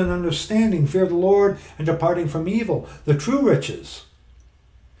wisdom and understanding, fear of the Lord, and departing from evil. The true riches.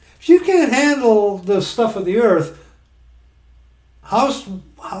 If you can't handle the stuff of the earth,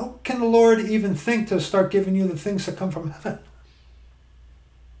 how can the Lord even think to start giving you the things that come from heaven?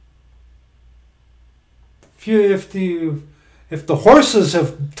 If the horses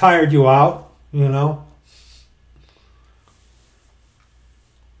have tired you out, you know.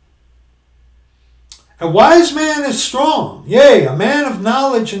 A wise man is strong. Yea, a man of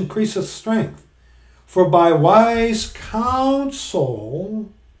knowledge increaseth strength. For by wise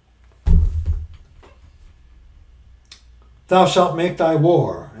counsel thou shalt make thy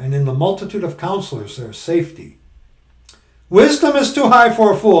war, and in the multitude of counselors there is safety. Wisdom is too high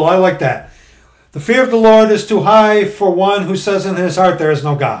for a fool. I like that. The fear of the Lord is too high for one who says in his heart there is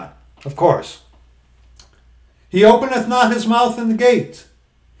no God. Of course. He openeth not his mouth in the gate.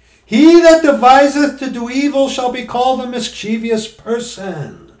 He that deviseth to do evil shall be called a mischievous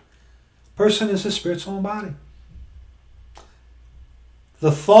person. Person is his spirit, soul, and body.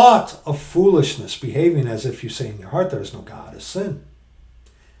 The thought of foolishness, behaving as if you say in your heart there is no God, is sin.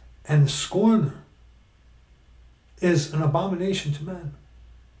 And the scorner is an abomination to men.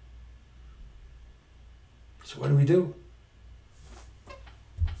 So what do we do?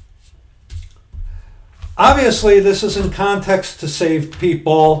 Obviously, this is in context to saved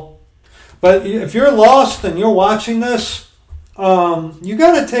people. But if you're lost and you're watching this, you want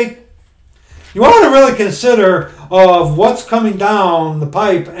to really consider of what's coming down the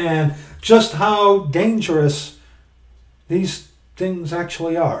pipe and just how dangerous these things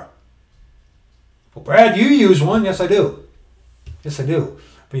actually are. Well, Brad, you use one. Yes, I do. Yes, I do.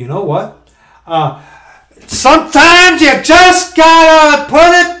 But you know what? Sometimes you just gotta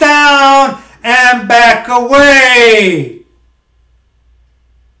put it down and back away.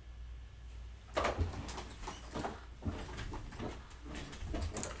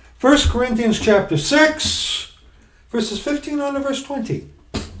 1 Corinthians chapter 6, verses 15 on to verse 20.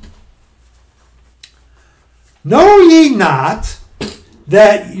 Know ye not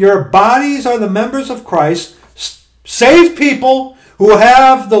that your bodies are the members of Christ? Saved people who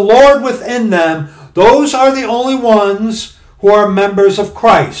have the Lord within them, those are the only ones who are members of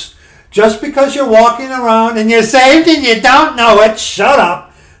Christ. Just because you're walking around and you're saved and you don't know it, shut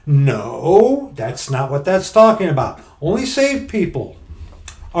up. No, that's not what that's talking about. Only saved people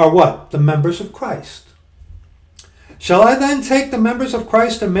are what? The members of Christ. Shall I then take the members of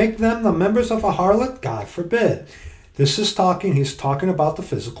Christ and make them the members of a harlot? God forbid. He's talking about the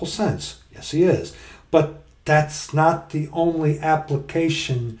physical sense. Yes, he is. But that's not the only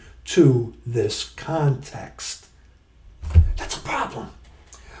application to this context. That's a problem.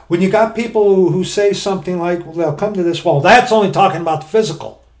 When you got people who say something like, well, they'll come to this, well, that's only talking about the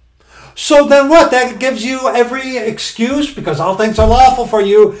physical. So then what? That gives you every excuse, because all things are lawful for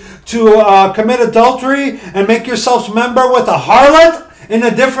you, to commit adultery and make yourselves member with a harlot in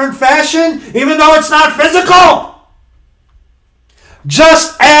a different fashion, even though it's not physical.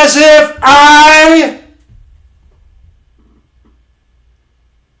 Just as if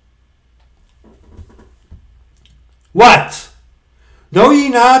What? Know ye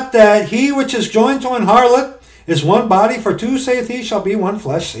not that he which is joined to an harlot is one body? For two, saith he, shall be one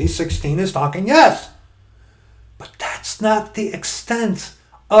flesh. See, 16 is talking, yes. But that's not the extent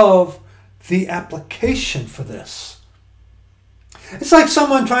of the application for this. It's like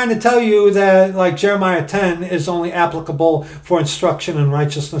someone trying to tell you that, like Jeremiah 10, is only applicable for instruction in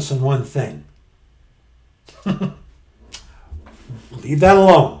righteousness in one thing. Leave that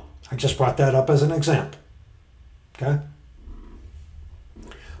alone. I just brought that up as an example. Okay?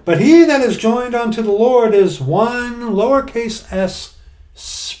 But he that is joined unto the Lord is one, lowercase s,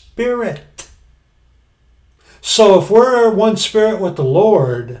 spirit. So if we're one spirit with the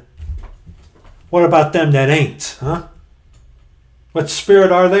Lord, what about them that ain't? Huh? What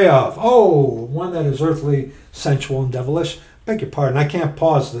spirit are they of? Oh, one that is earthly, sensual, and devilish. Beg your pardon, I can't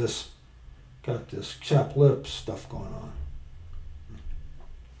pause this. Got this chapped lip stuff going on.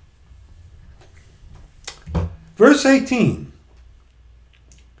 Verse 18.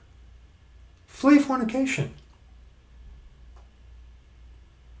 Flee fornication.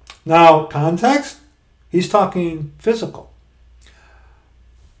 Now, context, he's talking physical.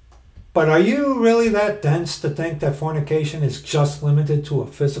 But are you really that dense to think that fornication is just limited to a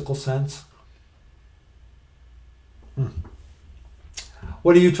physical sense?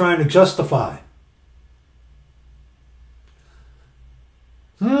 What are you trying to justify?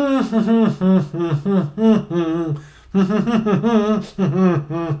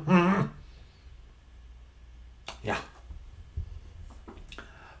 Yeah.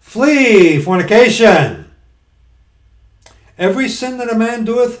 Flee fornication. Every sin that a man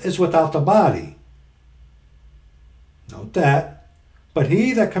doeth is without the body. Note that. But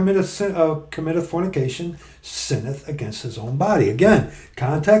he that committeth fornication sinneth against his own body. Again,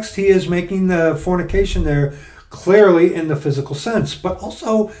 context, he is making the fornication there clearly in the physical sense. But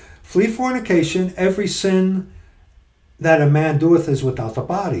also, flee fornication. Every sin that a man doeth is without the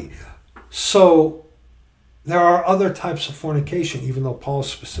body. So, there are other types of fornication, even though Paul is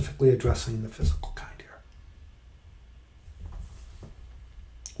specifically addressing the physical kind here.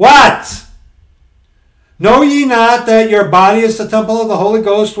 What? Know ye not that your body is the temple of the Holy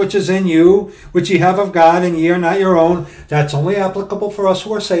Ghost, which is in you, which ye have of God, and ye are not your own? That's only applicable for us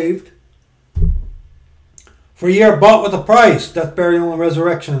who are saved. For ye are bought with a price, death, burial, and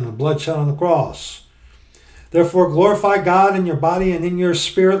resurrection, and the blood shed on the cross. Therefore glorify God in your body and in your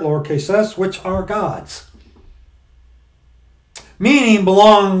spirit, lowercase s, which are God's. Meaning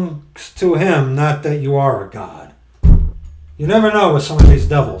belongs to him, not that you are a god. You never know with some of these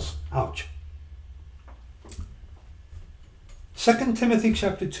devils. Ouch. 2 Timothy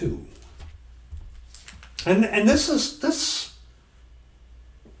chapter 2. And this is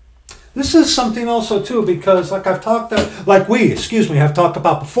something also too, because like have talked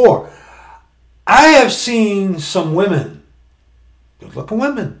about before. I have seen some women, good-looking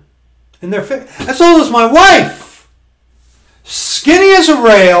women, in their as old as my wife, skinny as a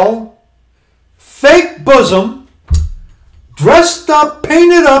rail, fake bosom, dressed up,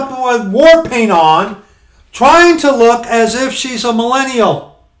 painted up with war paint on, trying to look as if she's a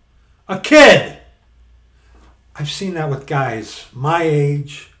millennial, a kid. I've seen that with guys my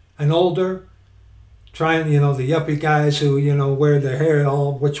age and older, trying, the yuppie guys who, wear their hair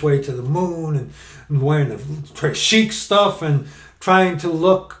all which way to the moon and wearing the chic stuff and trying to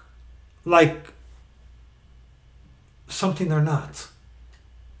look like something they're not.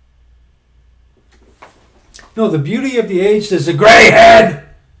 No, the beauty of the aged is a gray head.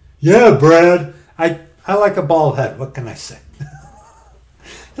 Yeah, Brad. I like a bald head. What can I say?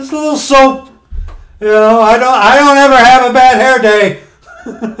 Just a little soap. I don't ever have a bad hair day.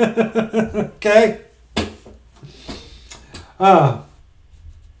 Okay. 2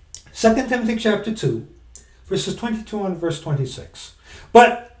 Timothy chapter 2, verses 22 and verse 26.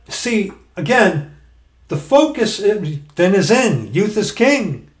 But see, again, the focus then is in youth is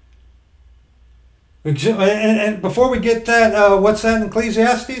king. And before we get that, what's that in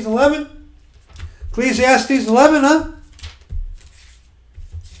Ecclesiastes 11? Ecclesiastes 11, huh?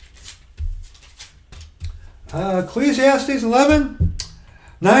 Ecclesiastes 11,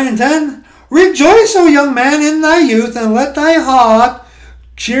 9 and 10. Rejoice, O young man, in thy youth, and let thy heart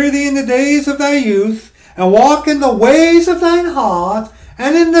cheer thee in the days of thy youth, and walk in the ways of thine heart,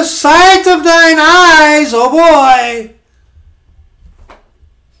 and in the sight of thine eyes, oh boy.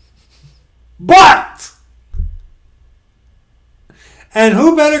 But, and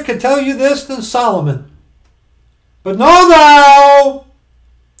who better could tell you this than Solomon? But know thou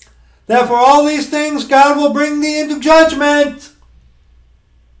that for all these things God will bring thee into judgment.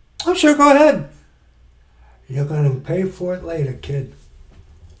 Oh, sure, go ahead. You're going to pay for it later, kid.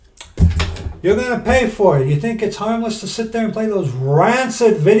 You're going to pay for it. You think it's harmless to sit there and play those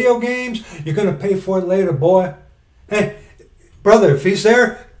rancid video games? You're going to pay for it later, boy. Hey, brother, if he's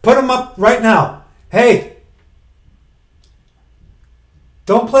there, put him up right now. Hey,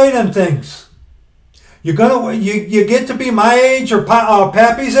 don't play them things. You get to be my age or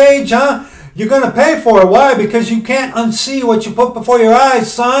Pappy's age, huh? You're going to pay for it. Why? Because you can't unsee what you put before your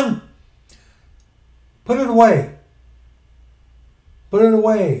eyes, son. Put it away. Put it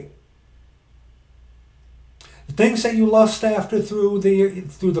away. The things that you lust after through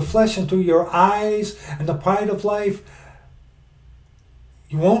the flesh and through your eyes and the pride of life,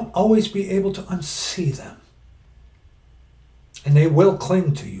 you won't always be able to unsee them. And they will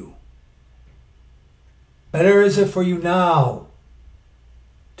cling to you. Better is it for you now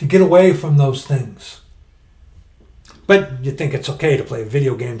to get away from those things. But you think it's okay to play a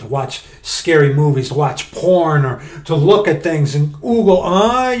video game, to watch scary movies, to watch porn, or to look at things and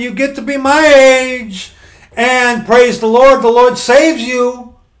oogle. You get to be my age. And praise the Lord saves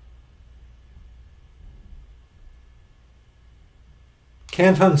you.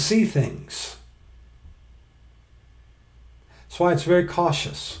 Can't unsee things. That's why it's very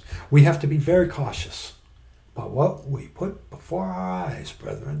cautious. We have to be very cautious about what we put before our eyes,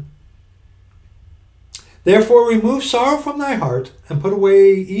 brethren. Therefore remove sorrow from thy heart, and put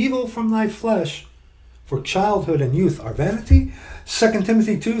away evil from thy flesh, for childhood and youth are vanity. 2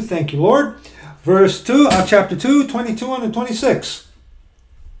 Timothy 2, thank you, Lord. Verse 2, chapter 2, 22 and 26.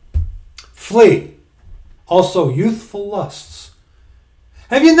 Flee also youthful lusts.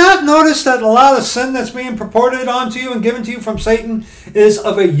 Have you not noticed that a lot of sin that's being purported onto you and given to you from Satan is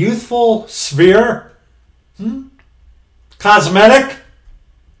of a youthful sphere? Cosmetic?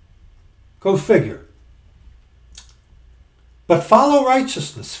 Go figure. But follow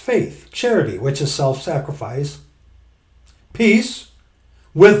righteousness, faith, charity, which is self-sacrifice, peace,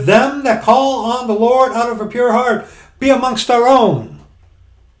 with them that call on the Lord out of a pure heart. Be amongst our own.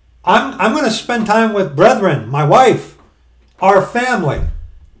 I'm going to spend time with brethren, my wife, our family.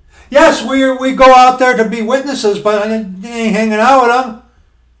 Yes, we go out there to be witnesses, but I ain't hanging out with them.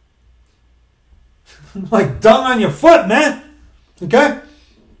 Like dung on your foot, man. Okay?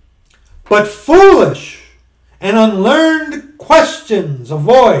 But foolish and unlearned questions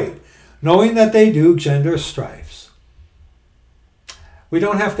avoid, knowing that they do gender strifes. We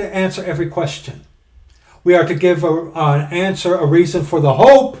don't have to answer every question. We are to give an answer, a reason for the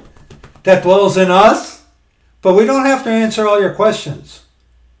hope that dwells in us, but we don't have to answer all your questions.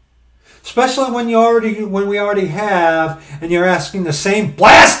 Especially when we already have, and you're asking the same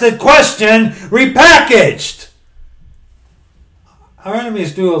blasted question repackaged. Our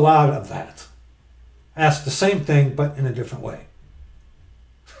enemies do a lot of that. Ask the same thing, but in a different way.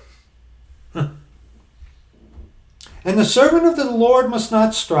 And the servant of the Lord must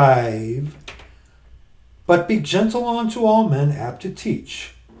not strive But be gentle unto all men, apt to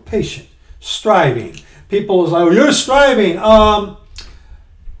teach, patient, striving. People is like, oh, you're striving.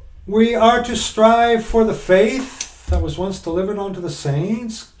 We are to strive for the faith that was once delivered unto the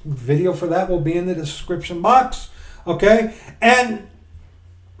saints. Video for that will be in the description box. Okay? And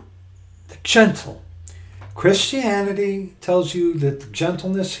the gentle. Christianity tells you that the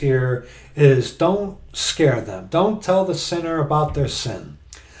gentleness here is don't scare them. Don't tell the sinner about their sin.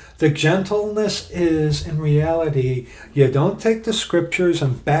 The gentleness is, in reality, you don't take the scriptures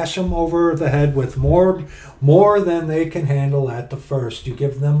and bash them over the head with more than they can handle at the first. You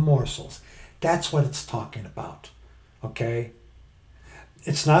give them morsels. That's what it's talking about. Okay?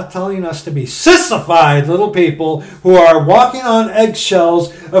 It's not telling us to be sissified little people who are walking on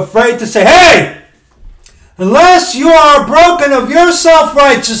eggshells, afraid to say, hey, unless you are broken of your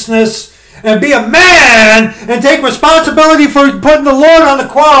self-righteousness and be a man and take responsibility for putting the Lord on the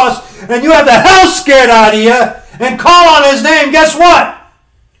cross, and you have the hell scared out of you and call on his name, guess what?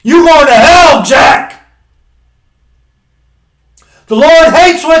 You going to hell, Jack. The Lord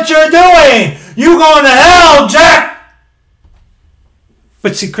hates what you're doing. You going to hell, Jack.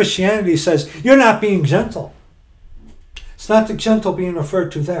 But see, Christianity says you're not being gentle. It's not the gentle being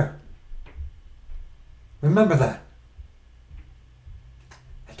referred to there. Remember that.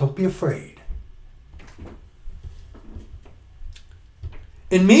 And don't be afraid.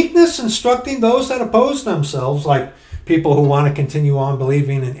 In meekness, instructing those that oppose themselves, like people who want to continue on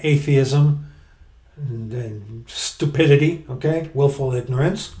believing in atheism and stupidity, okay? Willful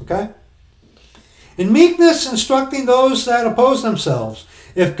ignorance, okay? In meekness, instructing those that oppose themselves,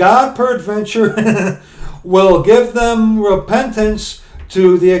 if God peradventure will give them repentance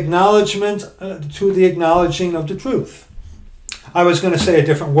to the acknowledging of the truth. I was going to say a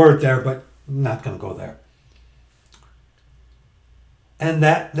different word there, but I'm not going to go there. And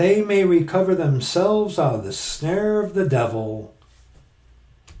that they may recover themselves out of the snare of the devil,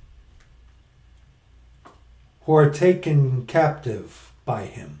 who are taken captive by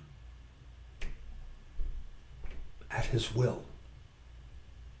him at his will.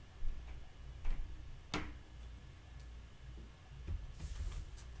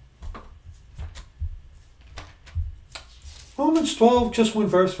 Romans 12, just one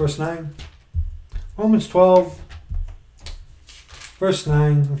verse, verse 9. Romans 12, verse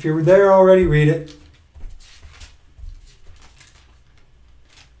 9. If you're there already, read it.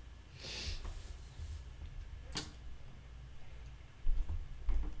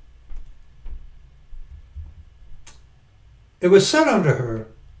 It was said unto her,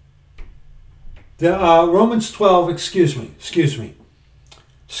 Romans 12, excuse me.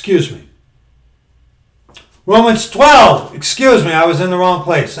 Romans 12, excuse me, I was in the wrong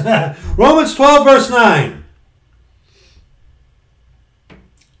place. Romans 12, verse 9.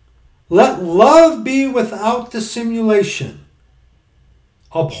 Let love be without dissimulation.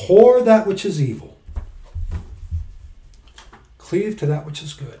 Abhor that which is evil. Cleave to that which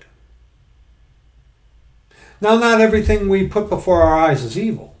is good. Now, not everything we put before our eyes is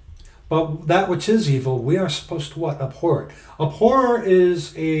evil. But that which is evil, we are supposed to what? Abhor it. Abhor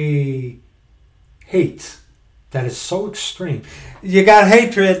is a hate that is so extreme. You got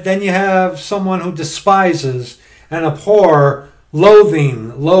hatred, then you have someone who despises, and abhor,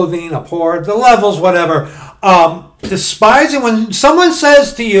 loathing, abhor, the levels, whatever. Despising, when someone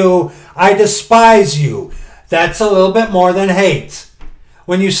says to you, I despise you, that's a little bit more than hate.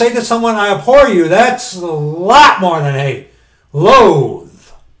 When you say to someone, I abhor you, that's a lot more than hate.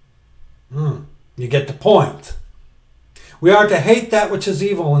 Loathe. You get the point. We are to hate that which is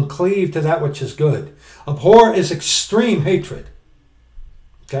evil and cleave to that which is good. Abhor is extreme hatred.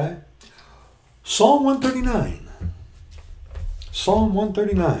 Okay? Psalm 139. Psalm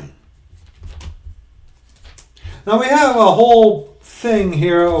 139. Now we have a whole thing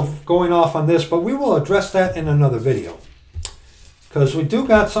here of going off on this, but we will address that in another video. Because we do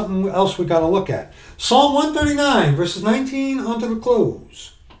got something else we got to look at. Psalm 139, verses 19 unto the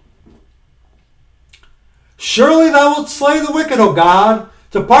close. Surely thou wilt slay the wicked, O God.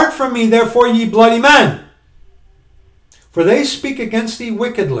 Depart from me, therefore, ye bloody men. For they speak against thee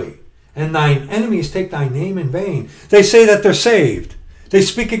wickedly, and thine enemies take thy name in vain. They say that they're saved. They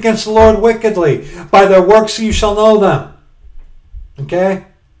speak against the Lord wickedly. By their works you shall know them. Okay?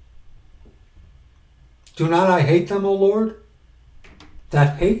 Do not I hate them, O Lord,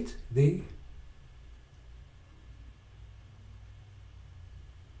 that hate thee?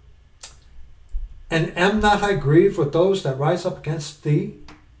 And am not I grieved with those that rise up against thee?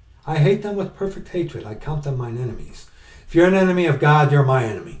 I hate them with perfect hatred. I count them mine enemies. If you're an enemy of God, you're my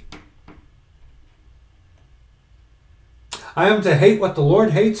enemy. I am to hate what the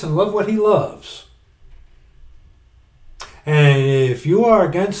Lord hates and love what he loves. And if you are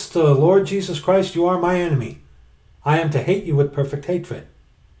against the Lord Jesus Christ, you are my enemy. I am to hate you with perfect hatred.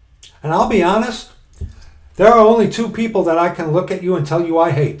 And I'll be honest, there are only two people that I can look at you and tell you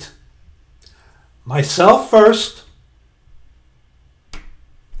I hate. Myself first,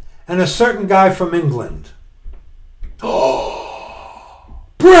 and a certain guy from England. Oh,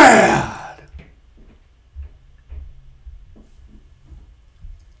 Brad!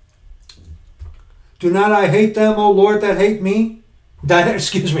 Do not I hate them, O Lord, that hate me?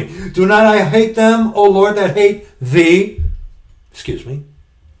 Excuse me. Do not I hate them, O Lord, that hate thee? Excuse me.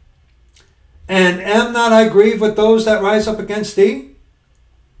 And am not I grieved with those that rise up against thee?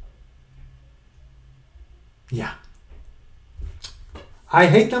 Yeah. I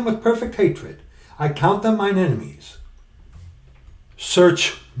hate them with perfect hatred. I count them mine enemies.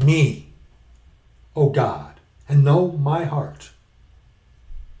 Search me, O God, and know my heart.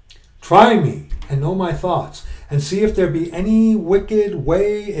 Try me and know my thoughts, and see if there be any wicked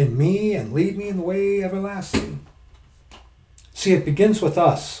way in me, and lead me in the way everlasting. See, it begins with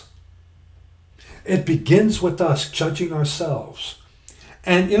us. It begins with us judging ourselves.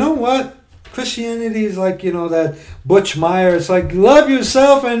 And you know what? Christianity is like, that Butch Meyer. It's like, love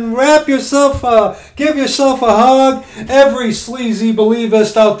yourself and wrap yourself up. Give yourself a hug. Every sleazy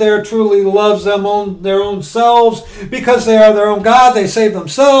believist out there truly loves their own selves because they are their own God. They save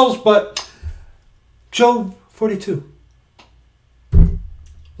themselves. But Job 42,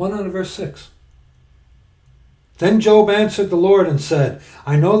 1 out of verse 6. Then Job answered the Lord and said,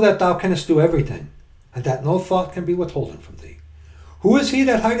 I know that thou canst do everything, and that no thought can be withholden from thee. Who is he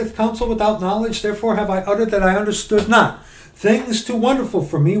that hideth counsel without knowledge? Therefore have I uttered that I understood not, things too wonderful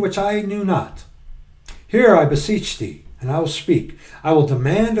for me which I knew not. Hear, I beseech thee, and I will speak. I will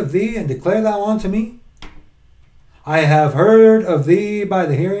demand of thee, and declare thou unto me. I have heard of thee by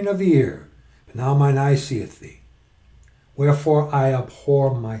the hearing of the ear, but now mine eye seeth thee. Wherefore I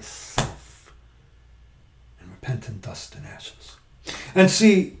abhor myself, and repent in dust and ashes. And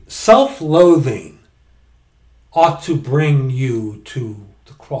see, self-loathing ought to bring you to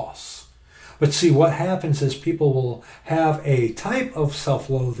the cross. But see, what happens is people will have a type of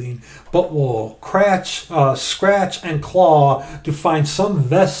self-loathing, but will scratch and claw to find some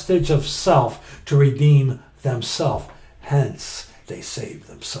vestige of self to redeem themselves. Hence, they save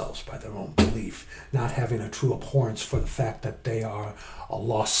themselves by their own belief, not having a true abhorrence for the fact that they are a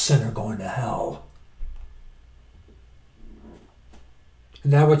lost sinner going to hell.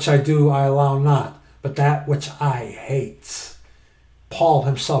 And that which I do, I allow not, but that which I hate. Paul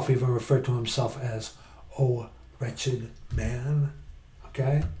himself even referred to himself as, O wretched man.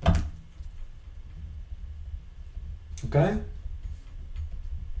 Okay? Okay?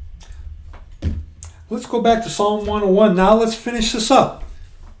 Let's go back to Psalm 101. Now let's finish this up.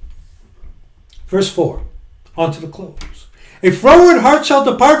 Verse 4. On to the close. A froward heart shall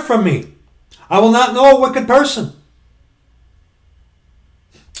depart from me. I will not know a wicked person.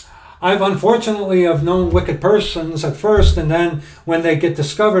 I've unfortunately known wicked persons at first, and then when they get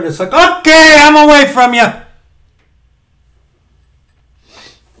discovered, it's like, okay, I'm away from you.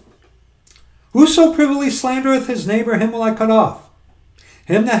 Whoso privily slandereth his neighbor, him will I cut off.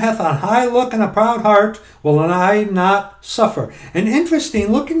 Him that hath a high look and a proud heart will I not suffer. And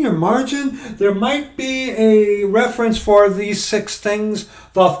interesting, look in your margin, there might be a reference for these 6 things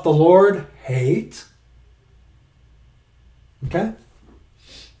doth the Lord hate. Okay?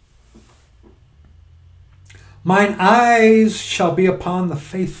 Mine eyes shall be upon the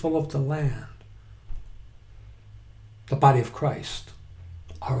faithful of the land, the body of Christ,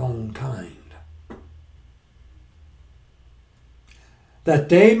 our own kind, that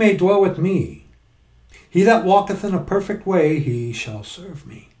they may dwell with me. He that walketh in a perfect way, he shall serve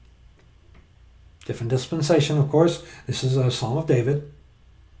me. Different dispensation, of course. This is a Psalm of David.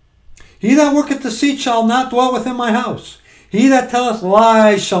 He that worketh deceit shall not dwell within my house. He that telleth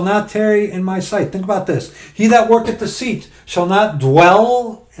lies shall not tarry in my sight. Think about this. He that worketh deceit shall not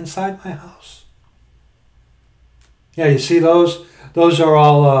dwell inside my house. Yeah, you see those? Those are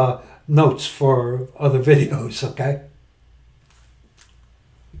all notes for other videos, okay?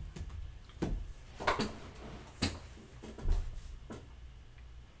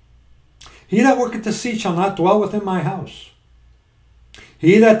 He that worketh deceit shall not dwell within my house.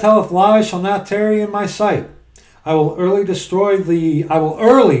 He that telleth lies shall not tarry in my sight. I will early destroy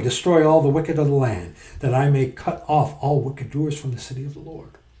all the wicked of the land, that I may cut off all wicked doers from the city of the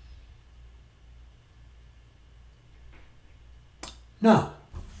Lord. Now,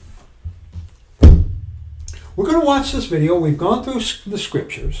 we're going to watch this video. We've gone through the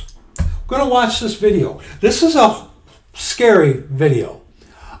scriptures. We're going to watch this video. This is a scary video.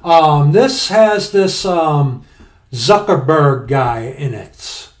 This has this Zuckerberg guy in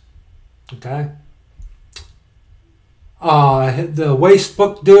it. Okay. The waste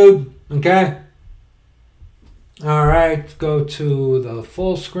book dude. Okay. All right, go to the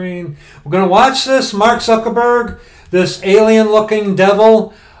full screen. We're going to watch this. Mark Zuckerberg, this alien-looking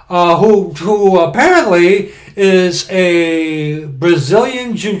devil, who apparently is a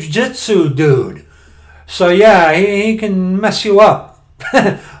Brazilian jiu-jitsu dude. So yeah, he can mess you up.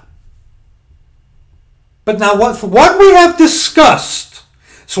 But now what we have discussed,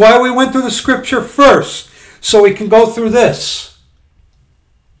 that's why we went through the scripture first, so we can go through this.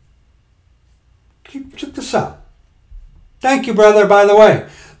 Check this out. Thank you, brother, by the way.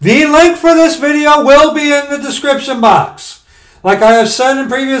 The link for this video will be in the description box. Like I have said in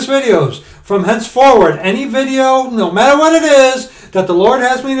previous videos, from henceforward, any video, no matter what it is, that the Lord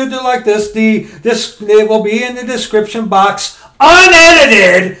has me to do like this, it will be in the description box,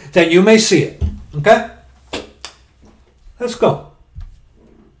 unedited, that you may see it. Okay? Let's go.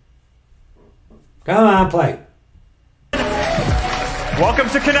 Come on, play. Welcome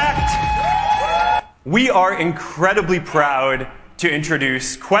to Connect. We are incredibly proud to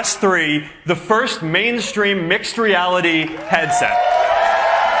introduce Quest 3, the first mainstream mixed reality headset.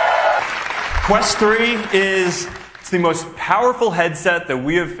 Quest 3 is the most powerful headset that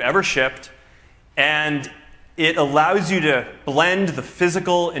we have ever shipped, and it allows you to blend the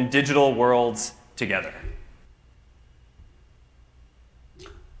physical and digital worlds together.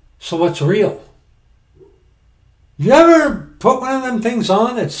 So what's real? You ever put one of them things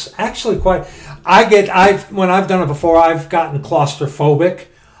on? It's actually quite... when I've done it before, I've gotten claustrophobic.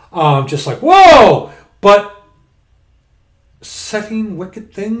 Just like, whoa! But setting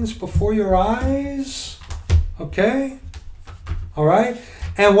wicked things before your eyes? Okay? All right?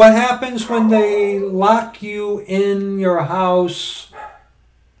 And what happens when they lock you in your house?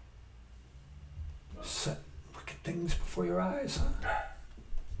 Set wicked things before your eyes, huh?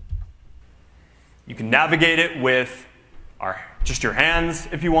 You can navigate it with just your hands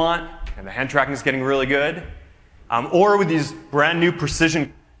if you want, and the hand tracking is getting really good. Or with these brand new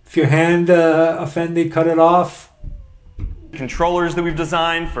precision... If your hand offended, cut it off. ...controllers that we've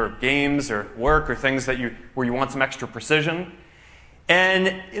designed for games or work or things where you want some extra precision.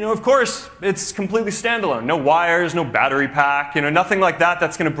 And, of course, it's completely standalone. No wires, no battery pack, nothing like that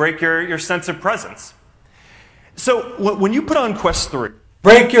that's going to break your sense of presence. So when you put on Quest 3...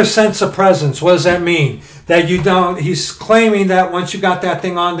 Break your sense of presence. What does that mean? That you don't... He's claiming that once you got that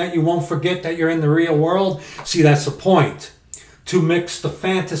thing on, that you won't forget that you're in the real world. See, that's the point. To mix the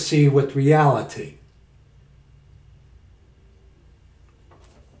fantasy with reality.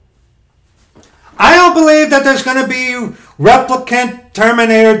 I don't believe that there's going to be replicant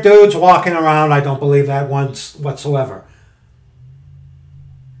Terminator dudes walking around. I don't believe that once whatsoever.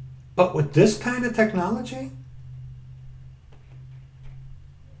 But with this kind of technology...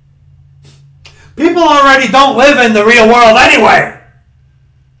 People already don't live in the real world anyway.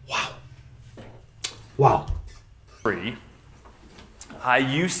 Wow. Wow.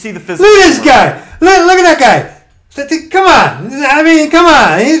 You see the physical... Look at this guy. Look at that guy. Come on. I mean, come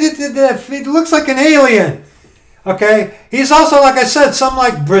on. He looks like an alien. Okay? He's also, like I said, some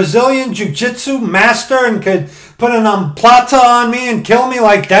like Brazilian jiu-jitsu master and could put an plata on me and kill me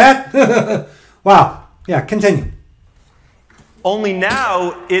like that. Wow. Yeah, continue. Only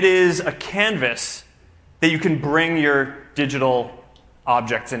now it is a canvas that you can bring your digital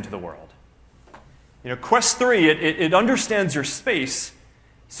objects into the world. Quest 3, it understands your space,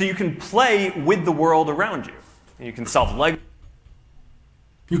 so you can play with the world around you. You can solve Lego.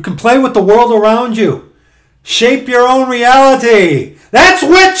 You can play with the world around you. Shape your own reality. That's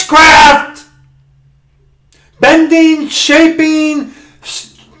witchcraft! Bending, shaping,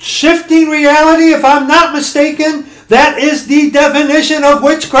 shifting reality, if I'm not mistaken. That is the definition of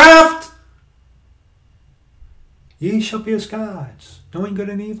witchcraft. Ye shall be as gods, knowing good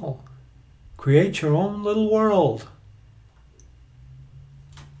and evil. Create your own little world.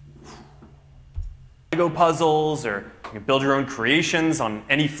 Lego puzzles, or you can build your own creations on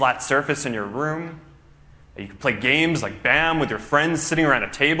any flat surface in your room. You can play games like BAM with your friends sitting around a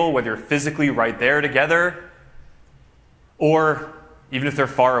table, whether you're physically right there together, or even if they're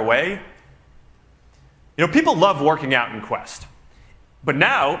far away. People love working out in Quest. But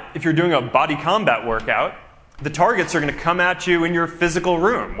now, if you're doing a body combat workout, the targets are going to come at you in your physical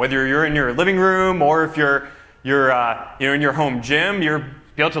room. Whether you're in your living room or if you're in your home gym, you'll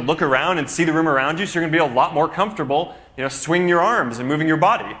be able to look around and see the room around you, so you're going to be a lot more comfortable, swinging your arms and moving your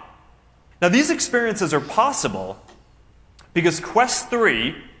body. Now, these experiences are possible because Quest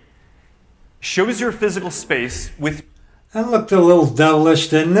 3 shows your physical space with... That looked a little devilish,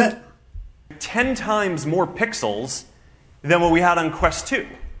 didn't it? 10 times more pixels than what we had on Quest 2.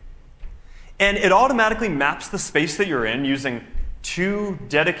 And it automatically maps the space that you're in using 2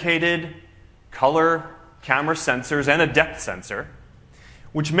 dedicated color camera sensors and a depth sensor,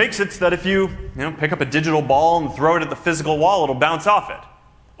 which makes it so that if you pick up a digital ball and throw it at the physical wall, it'll bounce off it.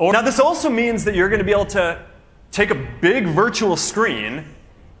 Now, this also means that you're going to be able to take a big virtual screen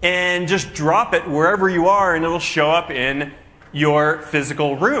and just drop it wherever you are, and it'll show up in your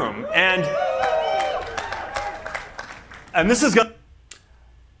physical room. And this is going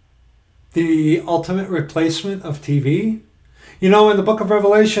the ultimate replacement of TV. You know, in the book of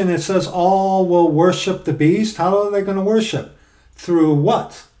Revelation, it says all will worship the beast. How are they going to worship? Through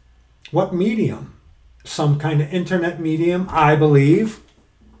what? What medium? Some kind of internet medium, I believe.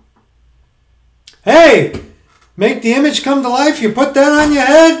 Hey, make the image come to life. You put that on your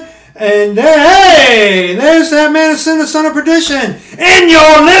head, and hey, there's that man of sin, the son of perdition, in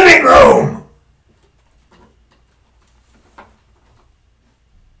your living room.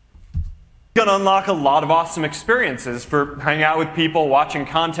 Going to unlock a lot of awesome experiences for hanging out with people, watching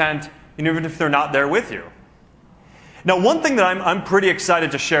content, even if they're not there with you. Now, one thing that I'm pretty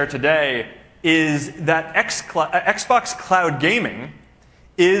excited to share today is that Xbox Cloud Gaming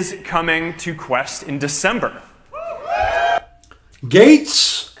is coming to Quest in December.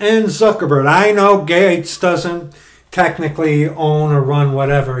 Gates and Zuckerberg. I know Gates doesn't technically own or run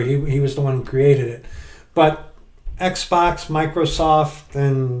whatever. He was the one who created it. But Xbox, Microsoft,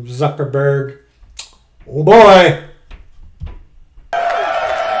 and Zuckerberg, oh boy.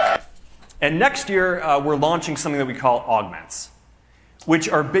 And next year, we're launching something that we call augments, which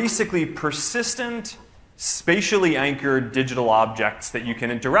are basically persistent, spatially anchored digital objects that you can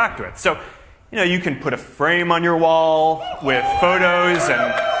interact with. So, you can put a frame on your wall with photos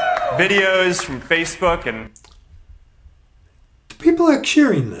and videos from Facebook, and people are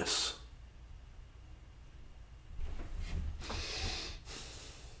cheering this.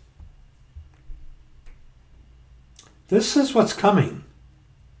 This is what's coming.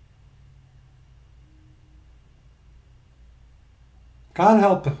 God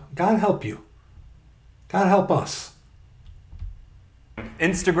help you. God help us.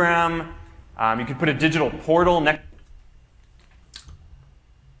 Instagram, you can put a digital portal next.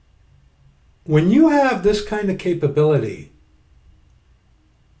 When you have this kind of capability,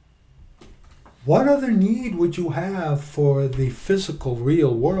 what other need would you have for the physical,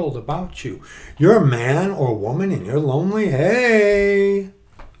 real world about you? You're a man or a woman and you're lonely. Hey!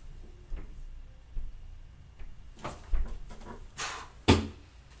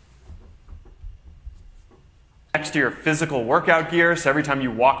 Next to your physical workout gear, so every time you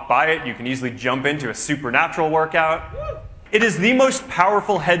walk by it, you can easily jump into a supernatural workout. It is the most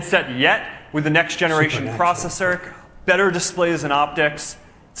powerful headset yet with the next generation processor, better displays and optics.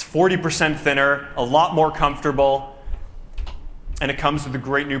 It's 40% thinner, a lot more comfortable, and it comes with the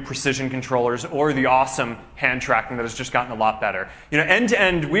great new precision controllers or the awesome hand tracking that has just gotten a lot better. End to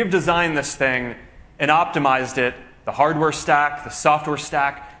end, we've designed this thing and optimized it, the hardware stack, the software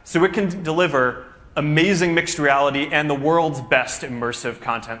stack, so it can deliver amazing mixed reality and the world's best immersive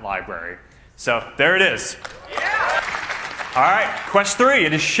content library. So there it is. Yeah. All right, Quest 3,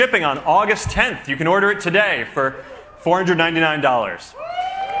 it is shipping on August 10th. You can order it today for $499.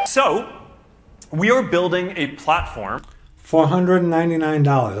 So we are building a platform.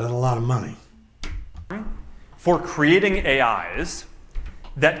 $499, that's a lot of money. For creating AIs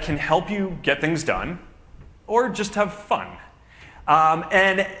that can help you get things done or just have fun.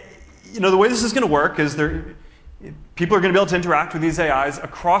 And the way this is going to work is people are going to be able to interact with these AIs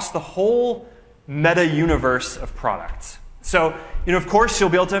across the whole meta universe of products. So, of course, you'll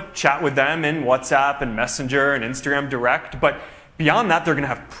be able to chat with them in WhatsApp and Messenger and Instagram Direct, but beyond that, they're going to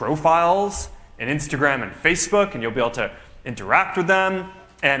have profiles in Instagram and Facebook, and you'll be able to interact with them,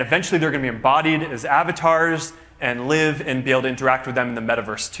 and eventually they're going to be embodied as avatars and live and be able to interact with them in the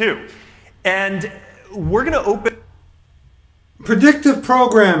metaverse too. And we're going to open predictive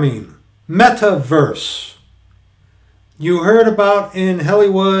programming. Metaverse. You heard about in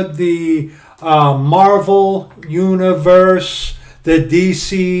Hollywood the Marvel universe, the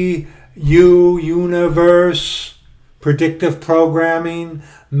DCU universe, predictive programming,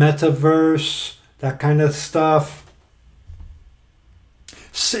 metaverse, that kind of stuff.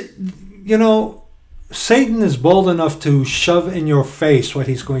 Satan is bold enough to shove in your face what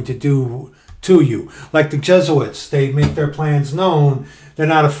he's going to do to you. Like the Jesuits, they make their plans known. They're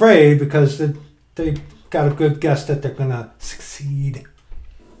not afraid because they got a good guess that they're going to succeed.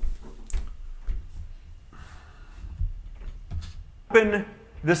 Open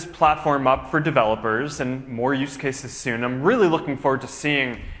this platform up for developers and more use cases soon. I'm really looking forward to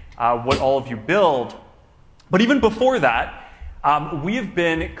seeing what all of you build. But even before that, we have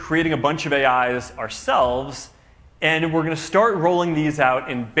been creating a bunch of AIs ourselves, and we're going to start rolling these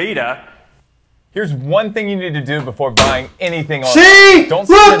out in beta. Here's one thing you need to do before buying anything online. See? Don't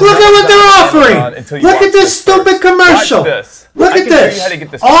look at what they're offering. Look at this stupid commercial. Look at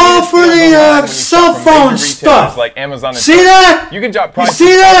this. All for the cell phone stuff. Like Amazon. See that? You can drop prices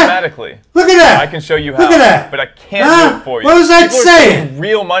automatically. Look at that. I can show you how. Look at that. But I can't do it for you. What was that saying? People are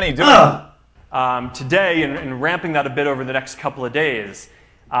real money doing it. Today, and ramping that a bit over the next couple of days.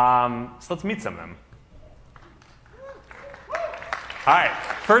 So let's meet some of them. All right,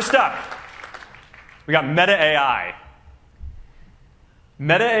 first up, we got Meta AI.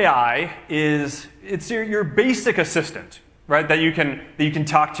 Meta AI is your basic assistant, right? That you can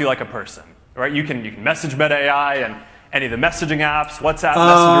talk to like a person, right? You can message Meta AI and any of the messaging apps, WhatsApp,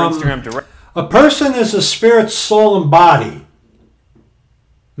 Messenger, Instagram, Direct. A person is a spirit, soul, and body.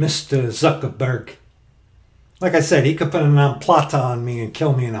 Mr. Zuckerberg. Like I said, he could put an amplata on me and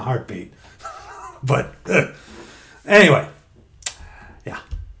kill me in a heartbeat. But anyway, yeah.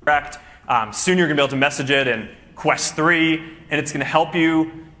 Correct. Soon you're going to be able to message it in Quest 3, and it's going to help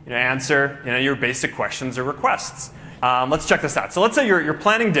you, answer your basic questions or requests. Let's check this out. So let's say you're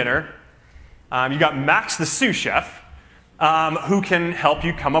planning dinner. You got Max the sous chef, who can help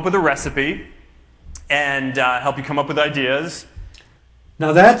you come up with a recipe and help you come up with ideas.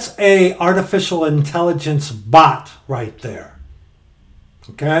 Now that's a artificial intelligence bot right there.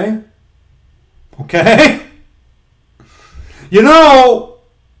 Okay? Okay?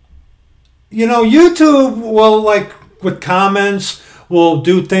 YouTube will, like, with comments, will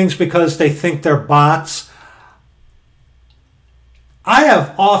do things because they think they're bots. I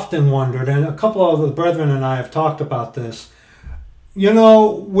have often wondered, and a couple of the brethren and I have talked about this,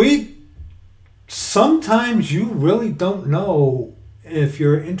 sometimes you really don't know if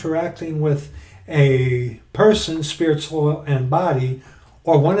you're interacting with a person, spirit, soul, and body,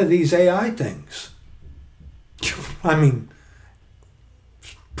 or one of these AI things. I mean,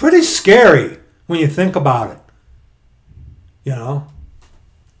 pretty scary when you think about it.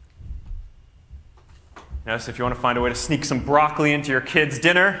 Yes, if you want to find a way to sneak some broccoli into your kid's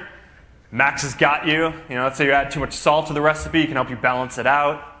dinner, Max has got you. Let's say you add too much salt to the recipe, he can help you balance it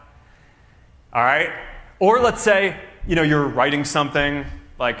out. All right? Or let's say, you're writing something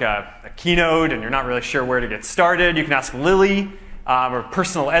like a keynote and you're not really sure where to get started. You can ask Lily, or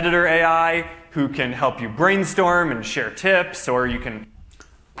personal editor AI, who can help you brainstorm and share tips, or you can...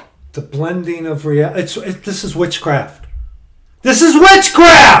 The blending of reality. This is witchcraft. This is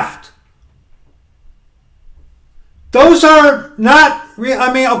witchcraft! Those are not real.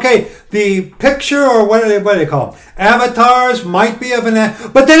 I mean, okay, the picture, or what do they call them? Avatars might be of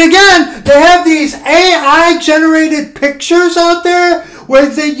but then again, they have these AI-generated pictures out there where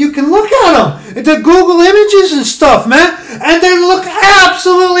you can look at them. The Google images and stuff, man. And they look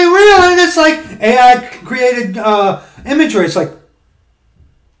absolutely real. And it's like AI-created imagery. It's like,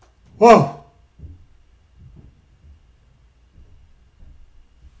 whoa.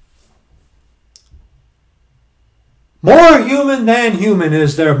 More human than human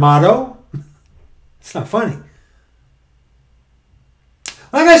is their motto. It's not funny.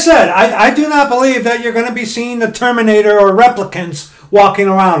 Like I said, I do not believe that you're going to be seeing the Terminator or replicants walking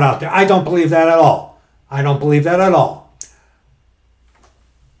around out there. I don't believe that at all. I don't believe that at all.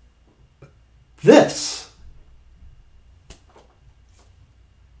 This.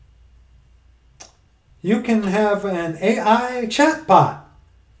 You can have an AI chatbot.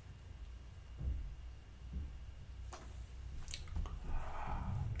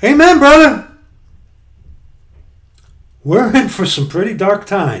 Amen, brother. We're in for some pretty dark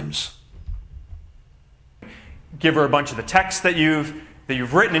times. Give her a bunch of the text that you've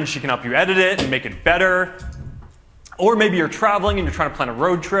written, and she can help you edit it and make it better. Or maybe you're traveling and you're trying to plan a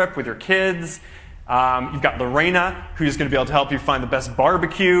road trip with your kids. You've got Lorena, who's going to be able to help you find the best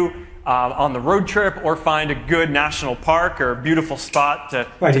barbecue on the road trip, or find a good national park or a beautiful spot to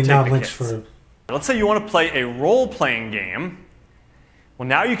take the kids. Let's say you want to play a role-playing game. Well,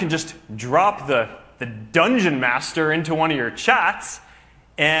 now you can just drop the Dungeon Master into one of your chats,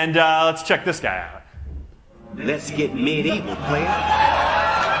 and let's check this guy out. Let's get medieval, player.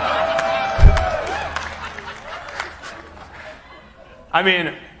 I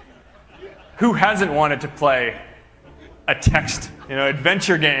mean, who hasn't wanted to play a text,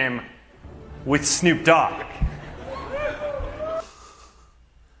 adventure game with Snoop Dogg?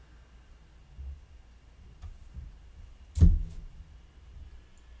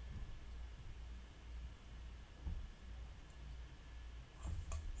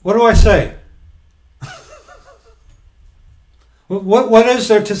 What do I say? What is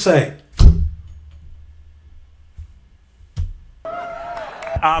there to say?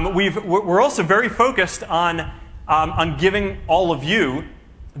 We're also very focused on giving all of you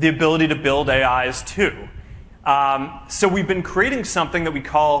the ability to build AIs too. So we've been creating something that we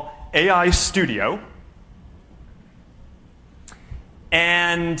call AI Studio.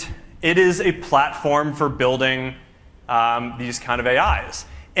 And it is a platform for building these kind of AIs.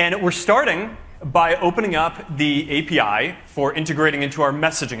 And we're starting by opening up the API for integrating into our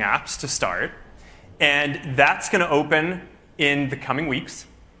messaging apps to start. And that's going to open in the coming weeks.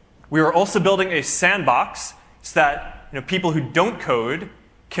 We are also building a sandbox so that people who don't code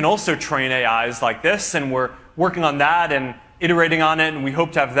can also train AIs like this. And we're working on that and iterating on it. And we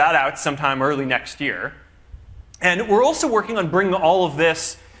hope to have that out sometime early next year. And we're also working on bringing all of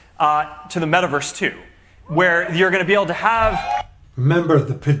this to the metaverse too, where you're going to be able to have... Remember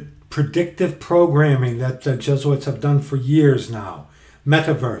the predictive programming that the Jesuits have done for years now.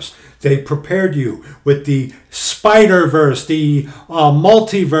 Metaverse. They prepared you with the Spider-Verse, the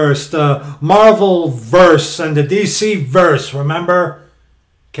Multiverse, the Marvel-verse, and the DC-verse, remember?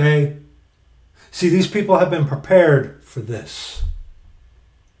 Okay? See, these people have been prepared for this.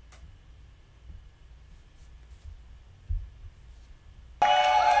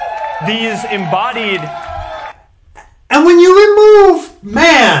 These embodied... And when you remove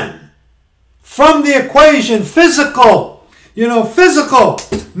man from the equation, physical, physical,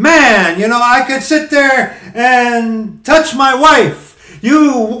 man, I could sit there and touch my wife.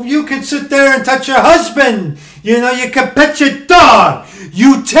 You can sit there and touch your husband. You can pet your dog.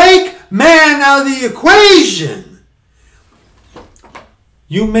 You take man out of the equation.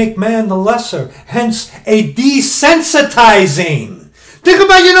 You make man the lesser, hence a desensitizing. Think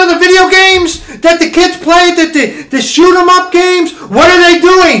about, the video games that the kids play, the shoot 'em up games. What are they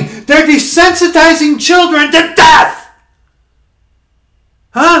doing? They're desensitizing children to death.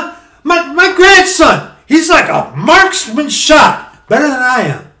 Huh? My grandson, he's like a marksman shot, better than I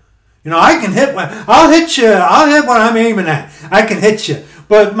am. I can hit. I'll hit you. I'll hit what I'm aiming at. I can hit you.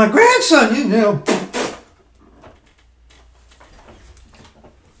 But my grandson,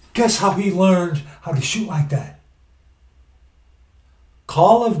 guess how he learned how to shoot like that?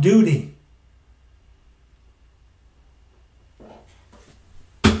 Call of Duty.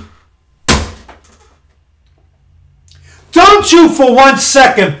 Don't you for 1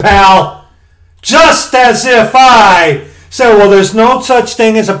 second, pal. Just as if I say, well, there's no such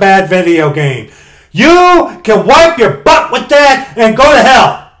thing as a bad video game. You can wipe your butt with that and go to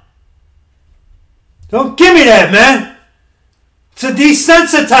hell. Don't give me that, man. It's a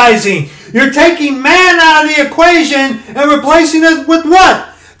desensitizing. You're taking man out of the equation and replacing it with what?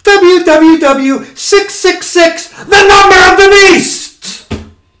 WWW666, the number of the beast!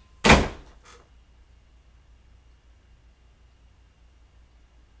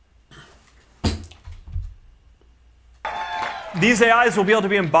 These AIs will be able to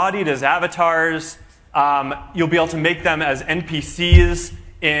be embodied as avatars. You'll be able to make them as NPCs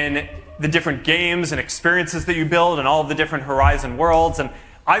in the different games and experiences that you build and all of the different Horizon worlds. And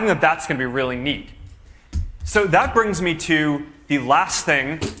I think that that's going to be really neat. So that brings me to the last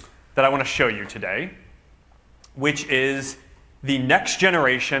thing that I want to show you today, which is the next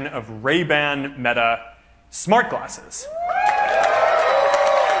generation of Ray-Ban Meta smart glasses.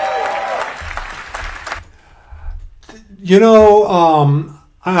 In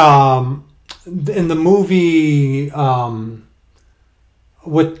the movie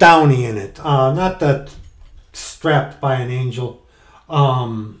with Downey in it, not that strapped by an angel,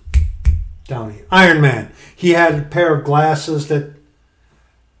 Downey, Iron Man, he had a pair of glasses that...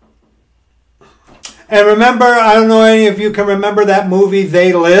 And remember, I don't know any of you can remember that movie,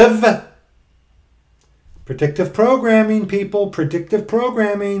 They Live? Predictive programming, people, predictive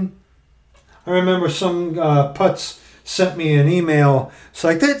programming. I remember some putz sent me an email. It's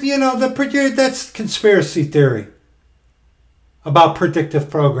like, that, that's conspiracy theory about predictive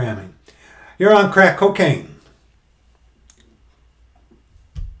programming. You're on crack cocaine.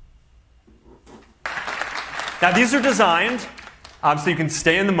 Now, these are designed so you can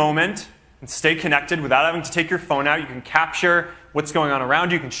stay in the moment and stay connected without having to take your phone out. You can capture what's going on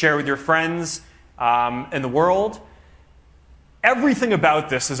around you. You can share with your friends in the world. Everything about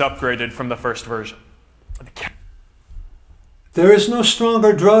this is upgraded from the first version. There is no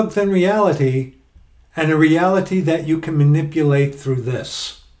stronger drug than reality, and a reality that you can manipulate through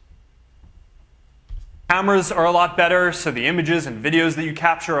this. Cameras are a lot better, so the images and videos that you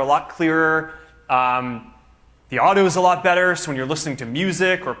capture are a lot clearer. The audio is a lot better, so when you're listening to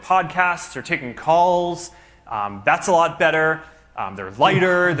music or podcasts or taking calls, that's a lot better. They're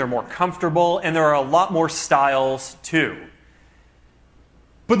lighter, they're more comfortable, and there are a lot more styles too.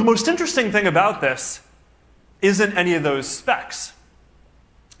 But the most interesting thing about this isn't any of those specs.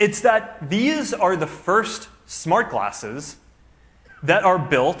 It's that these are the first smart glasses that are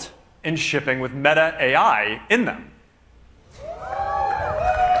built and shipping with Meta AI in them.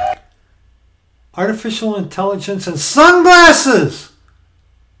 Artificial intelligence and sunglasses!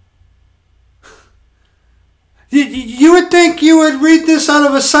 You would think you would read this out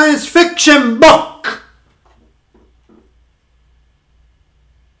of a science fiction book!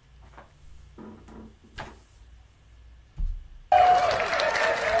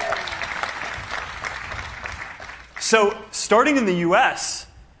 So, starting in the US,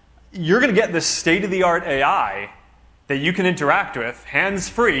 you're going to get this state-of-the-art AI that you can interact with,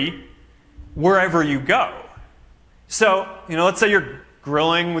 hands-free, wherever you go. So, let's say you're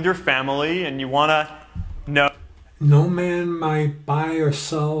grilling with your family and you want to know. No man might buy or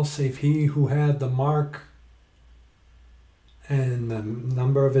sell save he who had the mark and the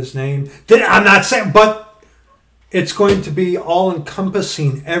number of his name. I'm not saying, but it's going to be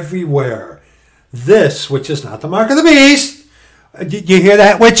all-encompassing everywhere. This, which is not the mark of the beast. Did you hear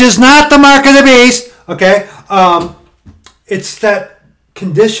that? Which is not the mark of the beast. Okay. It's that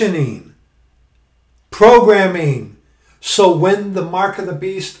conditioning, programming. So when the mark of the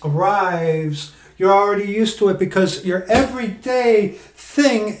beast arrives, you're already used to it because your everyday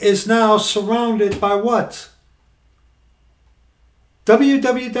thing is now surrounded by what?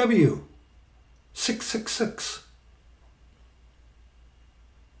 www. 666.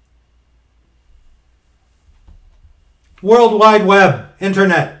 World Wide Web,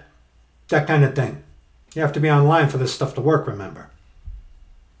 internet, that kind of thing. You have to be online for this stuff to work, remember.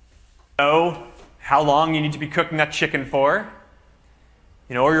 Know how long you need to be cooking that chicken for.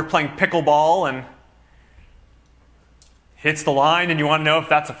 Or you're playing pickleball and hits the line and you want to know if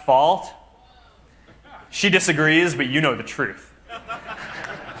that's a fault. She disagrees, but you know the truth.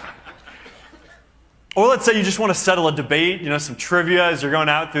 Or let's say you just want to settle a debate, some trivia as you're going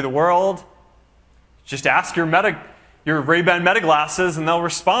out through the world. Just ask your Ray-Ban Meta glasses and they'll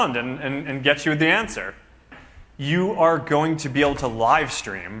respond and get you the answer. You are going to be able to live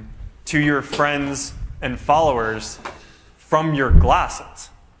stream to your friends and followers from your glasses.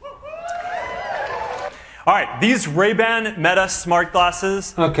 All right, these Ray-Ban Meta smart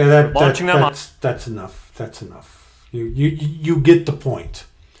glasses. Okay, that's enough. That's enough. You get the point.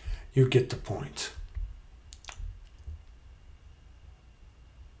 You get the point.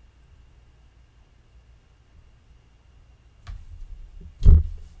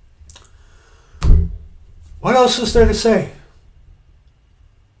 What else is there to say?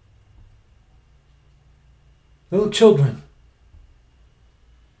 Little children,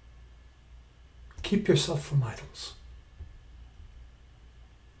 keep yourself from idols.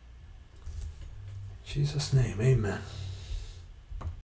 In Jesus' name, amen.